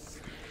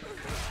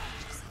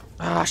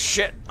 Ah,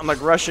 shit. I'm like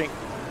rushing.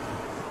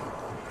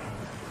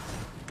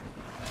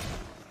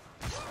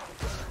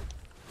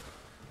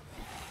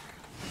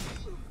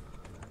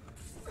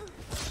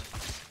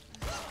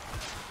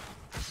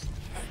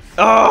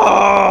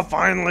 Oh,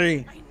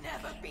 finally. I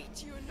never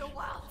beat you in the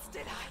wilds,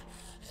 did I?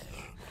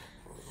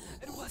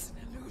 It was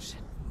an illusion.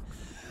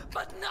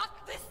 But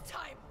not this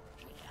time.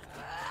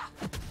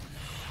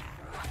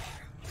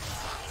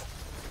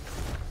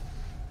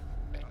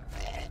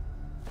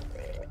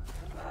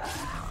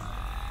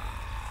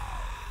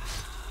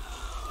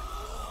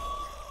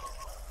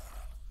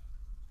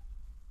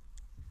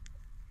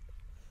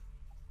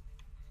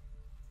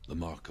 The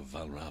mark of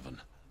Valravn,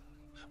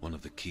 one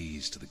of the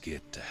keys to the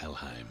gate to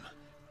Helheim.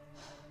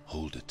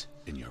 Hold it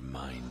in your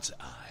mind's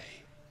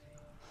eye.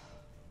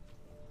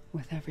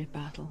 With every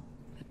battle,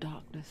 the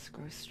darkness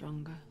grows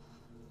stronger.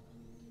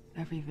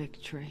 Every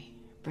victory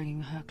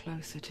bringing her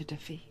closer to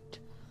defeat.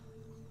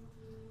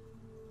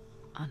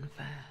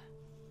 Unfair,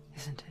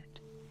 isn't it?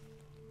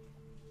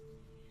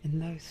 In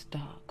those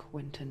dark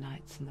winter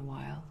nights in the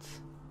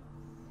wilds,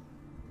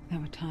 there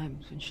were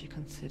times when she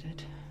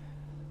considered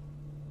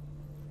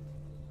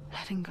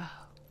letting go.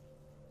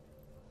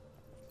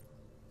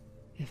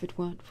 If it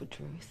weren't for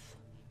Druth,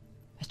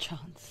 a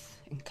chance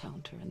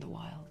encounter in the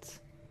wilds,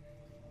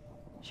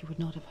 she would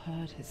not have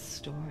heard his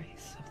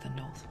stories of the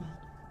Northmen.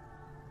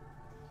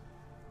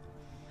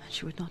 And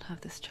she would not have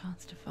this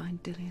chance to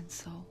find Dillion's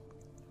soul.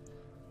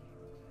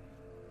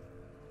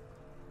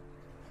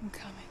 I'm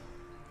coming.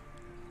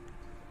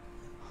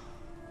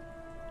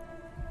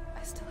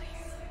 I still hear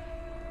you.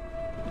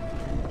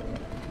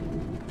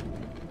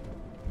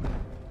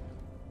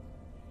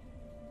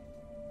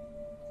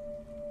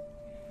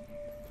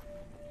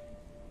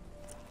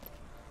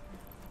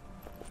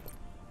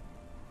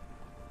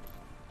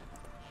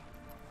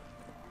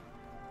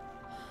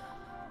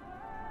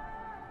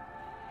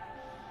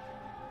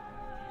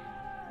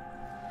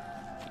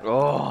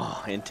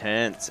 Oh,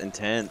 intense,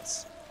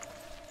 intense.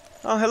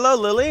 Oh, hello,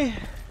 Lily.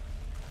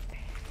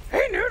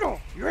 Hey, Noodle,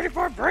 you ready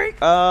for a break?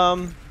 Yeah,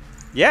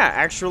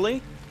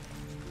 actually.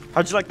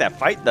 How'd you like that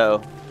fight,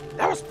 though?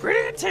 That was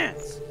pretty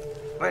intense.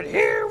 But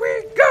here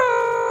we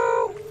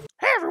go!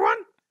 Hey, everyone,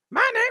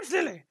 my name's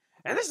Lily,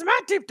 and this is my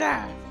deep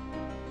dive.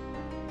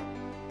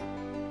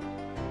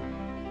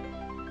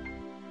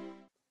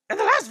 In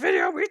the last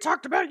video, we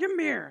talked about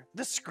Ymir,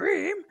 the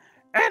Scream,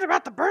 and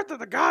about the birth of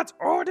the gods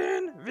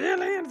Odin,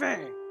 Vili, and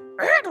Ve.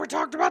 And we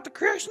talked about the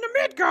creation of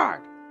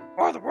Midgard,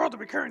 or the world that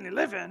we currently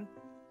live in.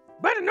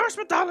 But in Norse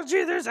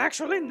mythology, there's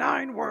actually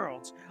 9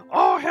 worlds,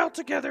 all held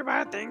together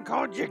by a thing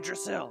called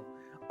Yggdrasil,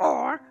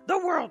 or the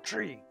World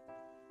Tree.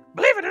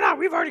 Believe it or not,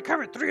 we've already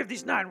covered 3 of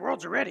these 9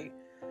 worlds already.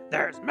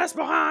 There's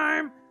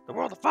Muspelheim, the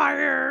world of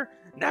fire,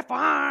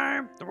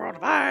 Niflheim, the world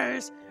of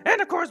ice, and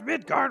of course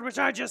Midgard, which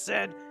I just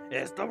said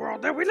is the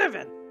world that we live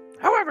in.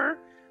 However,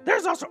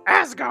 there's also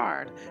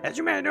Asgard, as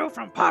you may know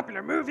from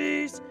popular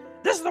movies.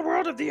 This is the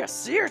world of the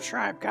Aesir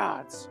tribe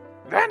gods.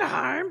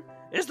 Vanaheim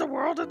is the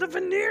world of the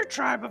Vanir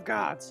tribe of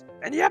gods.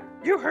 And yep,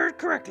 you heard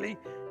correctly,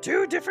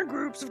 2 different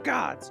groups of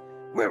gods.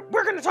 We're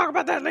going to talk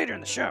about that later in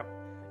the show.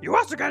 You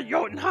also got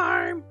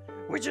Jotunheim,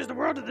 which is the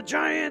world of the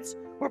giants,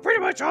 where pretty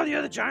much all the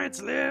other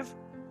giants live.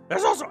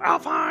 There's also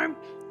Alfheim,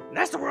 and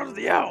that's the world of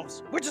the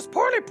elves, which is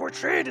poorly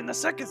portrayed in the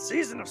 2nd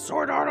season of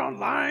Sword Art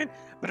Online,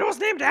 but it was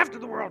named after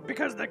the world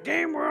because the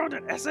game world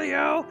and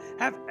SAO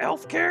have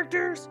elf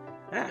characters.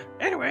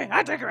 Anyway,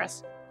 I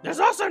digress.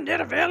 There's also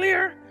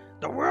Nidavellir,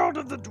 the world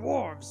of the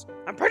dwarves.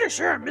 I'm pretty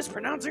sure I'm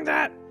mispronouncing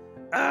that,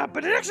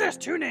 but it actually has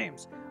 2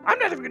 names. I'm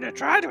not even going to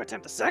try to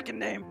attempt the 2nd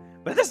name,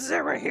 but this is it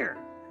right here.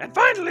 And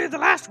finally, the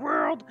last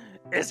world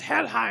is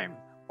Helheim,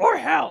 or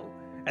Hell,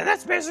 and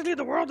that's basically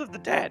the world of the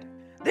dead.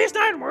 These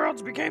 9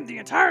 worlds became the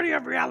entirety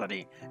of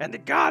reality, and the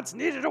gods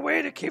needed a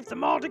way to keep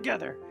them all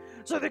together.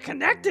 So they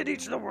connected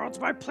each of the worlds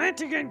by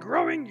planting and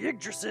growing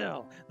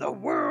Yggdrasil, the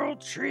world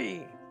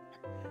tree.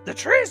 The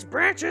tree's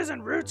branches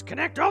and roots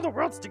connect all the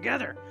worlds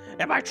together,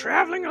 and by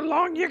traveling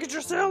along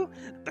Yggdrasil,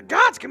 the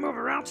gods can move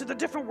around to the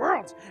different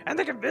worlds, and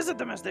they can visit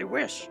them as they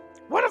wish.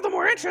 One of the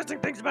more interesting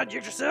things about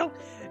Yggdrasil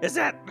is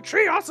that the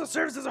tree also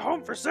serves as a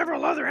home for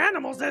several other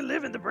animals that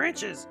live in the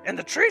branches, in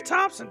the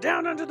treetops and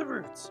down under the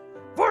roots.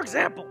 For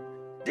example,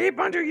 deep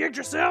under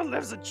Yggdrasil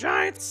lives a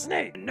giant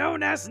snake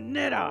known as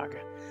Nidhogg.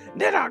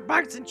 Nidhogg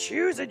bites and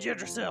chews at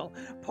Yggdrasil,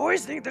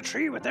 poisoning the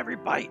tree with every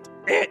bite.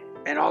 It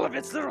and all of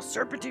its little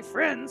serpenty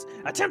friends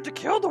attempt to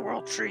kill the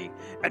world tree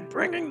and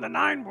bringing the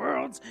 9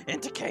 worlds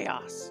into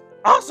chaos.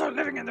 Also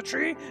living in the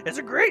tree is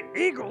a great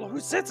eagle who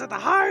sits at the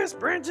highest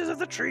branches of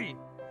the tree.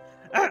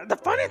 The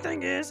funny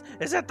thing is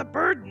that the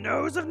bird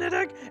knows of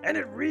Nidhogg and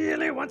it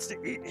really wants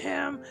to eat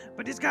him,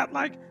 but he's got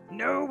like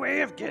no way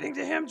of getting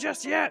to him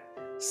just yet.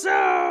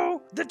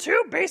 So the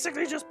 2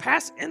 basically just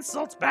pass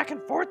insults back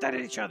and forth at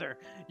each other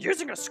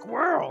using a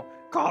squirrel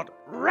called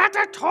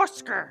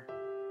Ratatosker.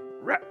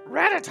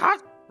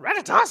 Ratatouille.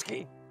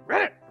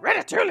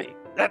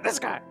 This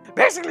guy.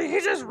 Basically, he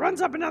just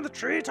runs up and down the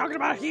tree talking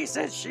about he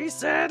said, she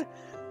said,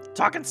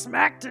 talking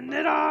smack to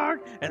Nidhogg,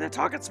 and then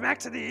talking smack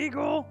to the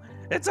eagle.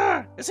 It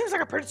seems like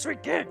a pretty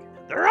sweet gig.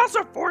 There are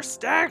also 4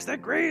 stags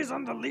that graze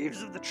on the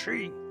leaves of the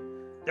tree.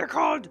 They're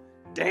called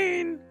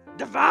Dane,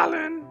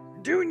 Dvalin,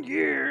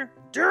 Dunir,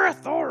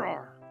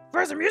 Durathoror. For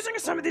as amusing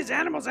as some of these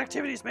animals'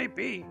 activities may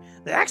be,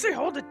 they actually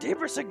hold a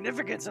deeper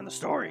significance in the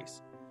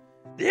stories.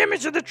 The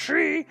image of the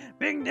tree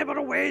being nibbled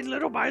away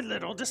little by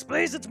little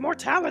displays its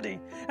mortality,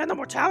 and the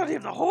mortality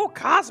of the whole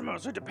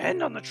cosmos who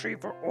depend on the tree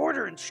for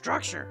order and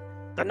structure.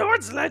 The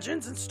Nords'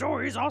 legends and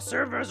stories all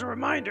serve as a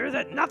reminder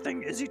that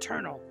nothing is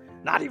eternal,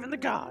 not even the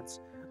gods.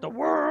 The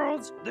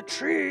worlds, the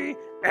tree,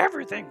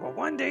 everything will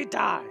one day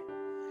die.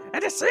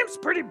 And it seems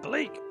pretty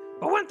bleak,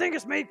 but one thing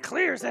is made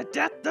clear is that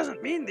death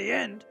doesn't mean the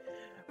end.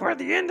 For at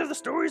the end of the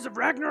stories of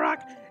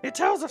Ragnarok, it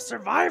tells of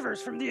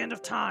survivors from the end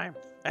of time,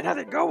 and how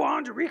they go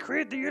on to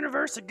recreate the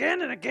universe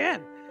again and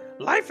again.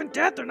 Life and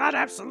death are not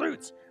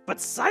absolutes, but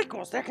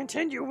cycles that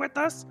continue with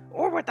us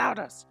or without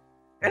us.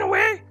 In a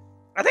way,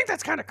 I think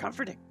that's kind of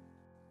comforting.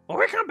 When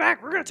we come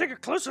back, we're going to take a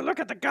closer look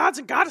at the gods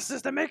and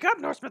goddesses that make up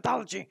Norse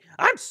mythology.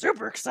 I'm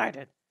super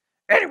excited.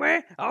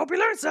 Anyway, I hope you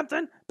learned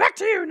something. Back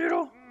to you,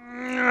 Noodle.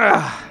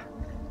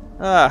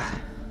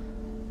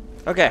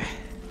 Okay.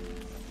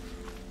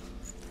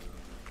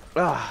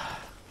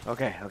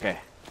 Okay.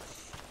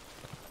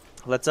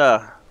 Let's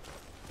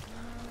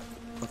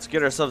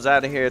get ourselves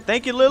out of here.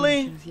 Thank you,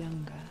 Lily. When she was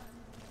younger,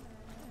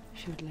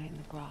 she would lay in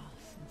the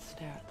grass and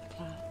stare at the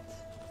clouds.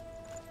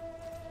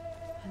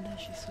 And as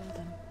she saw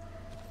them,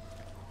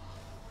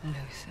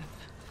 elusive,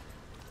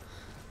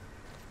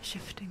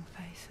 shifting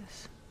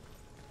faces.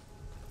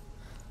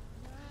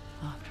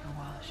 After a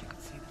while, she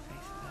could see the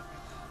faces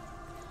everywhere.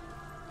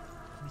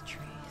 The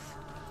trees,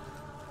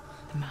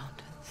 the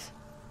mountains,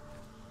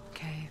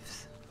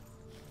 caves.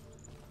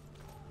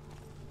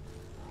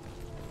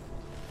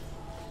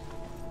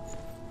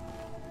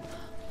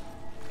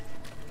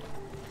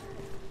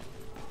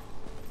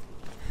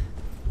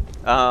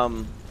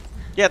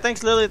 Yeah,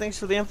 thanks, Lily. Thanks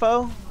for the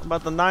info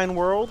about the 9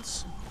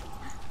 worlds.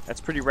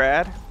 That's pretty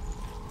rad.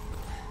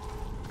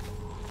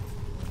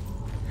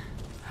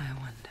 I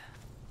wonder,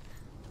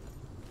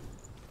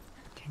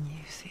 can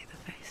you see the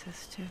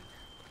faces too?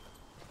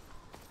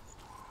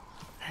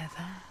 They're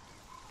there,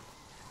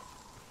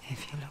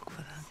 if you look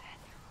for them.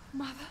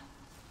 Mother?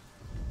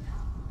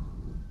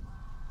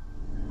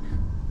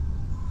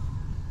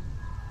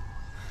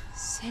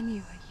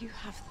 Senua, you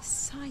have the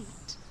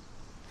sight.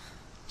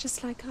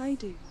 Just like I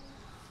do.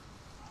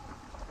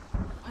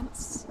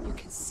 Once you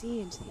can see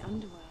into the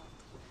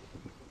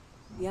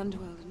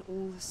underworld and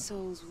all the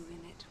souls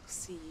within it will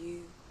see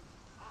you.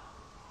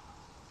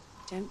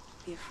 Don't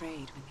be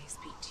afraid when they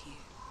speak to you.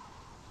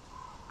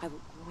 I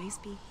will always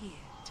be here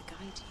to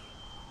guide you.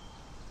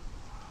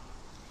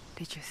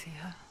 Did you see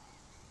her?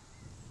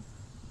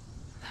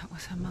 That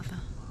was her mother,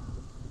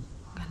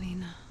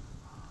 Galina.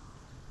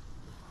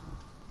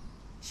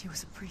 She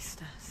was a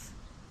priestess,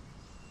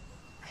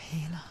 a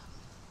healer.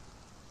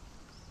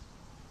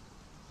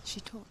 She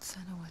taught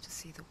Senua to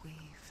see the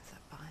weave that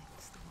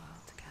binds the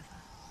world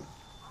together.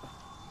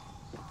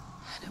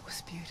 And it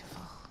was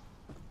beautiful.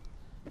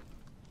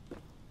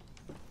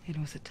 It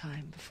was a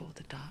time before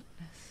the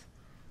darkness.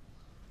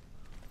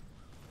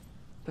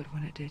 But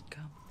when it did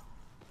come,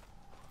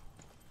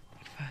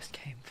 it first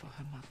came for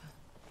her mother.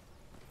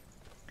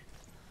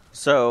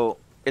 So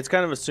it's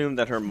kind of assumed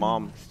that her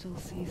mom still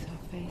sees her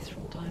face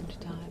from time to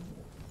time,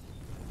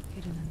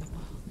 hidden in the world.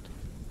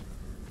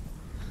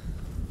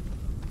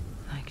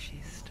 Like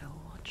she's still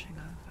watching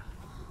over her.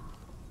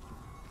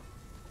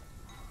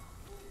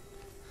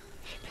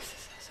 She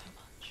misses her so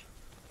much.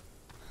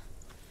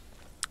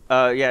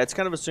 Yeah, it's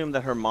kind of assumed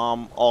that her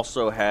mom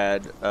also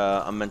had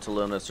a mental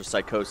illness or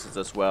psychosis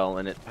as well,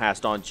 and it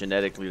passed on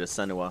genetically to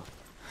Senua.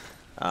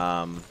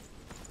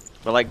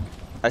 But like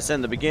I said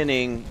in the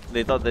beginning,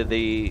 they thought that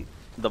the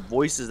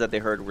voices that they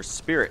heard were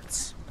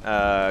spirits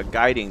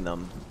guiding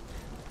them.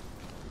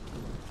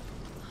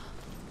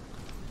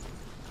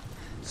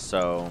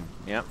 So,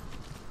 yeah.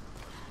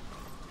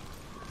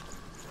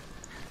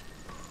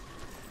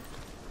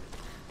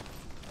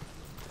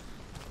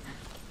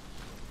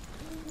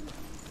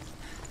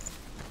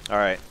 All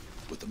right.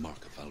 With the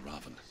mark of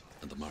Valravn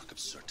and the mark of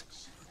Surt,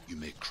 you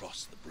may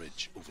cross the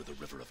bridge over the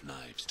River of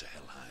Knives to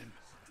Helheim.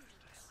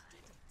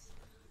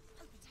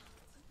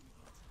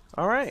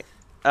 All right.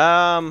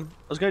 I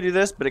was going to do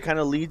this, but it kind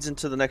of leads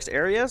into the next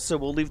area, so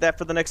we'll leave that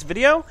for the next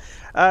video.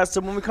 So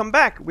when we come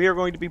back, we are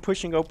going to be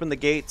pushing open the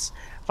gates,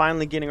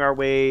 finally getting our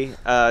way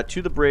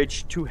to the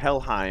bridge to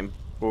Helheim,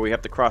 where we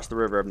have to cross the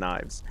River of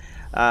Knives.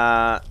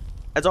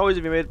 As always,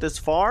 if you made it this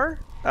far,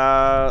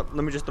 let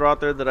me just throw out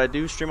there that I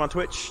do stream on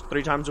Twitch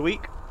 3 times a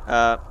week.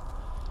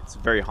 It's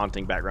very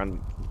haunting background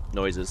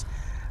noises.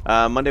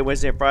 Monday,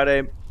 Wednesday, and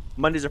Friday.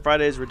 Mondays and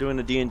Fridays, we're doing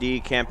a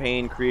D&D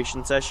campaign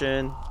creation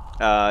session.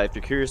 If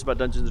you're curious about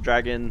Dungeons &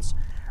 Dragons,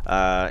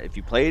 if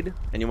you played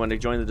and you want to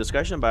join the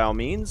discussion, by all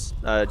means,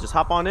 just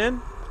hop on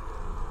in.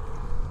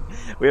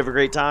 We have a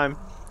great time.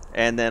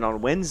 And then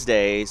on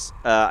Wednesdays,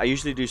 I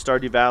usually do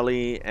Stardew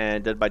Valley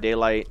and Dead by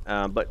Daylight,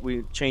 but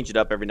we change it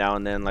up every now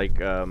and then,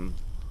 like,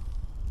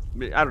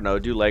 I don't know,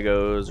 do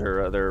Legos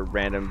or other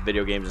random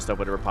video games and stuff,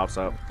 whatever pops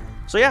up.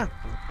 So yeah,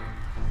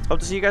 hope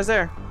to see you guys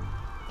there.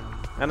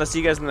 And I'll see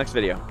you guys in the next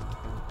video.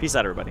 Peace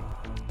out, everybody.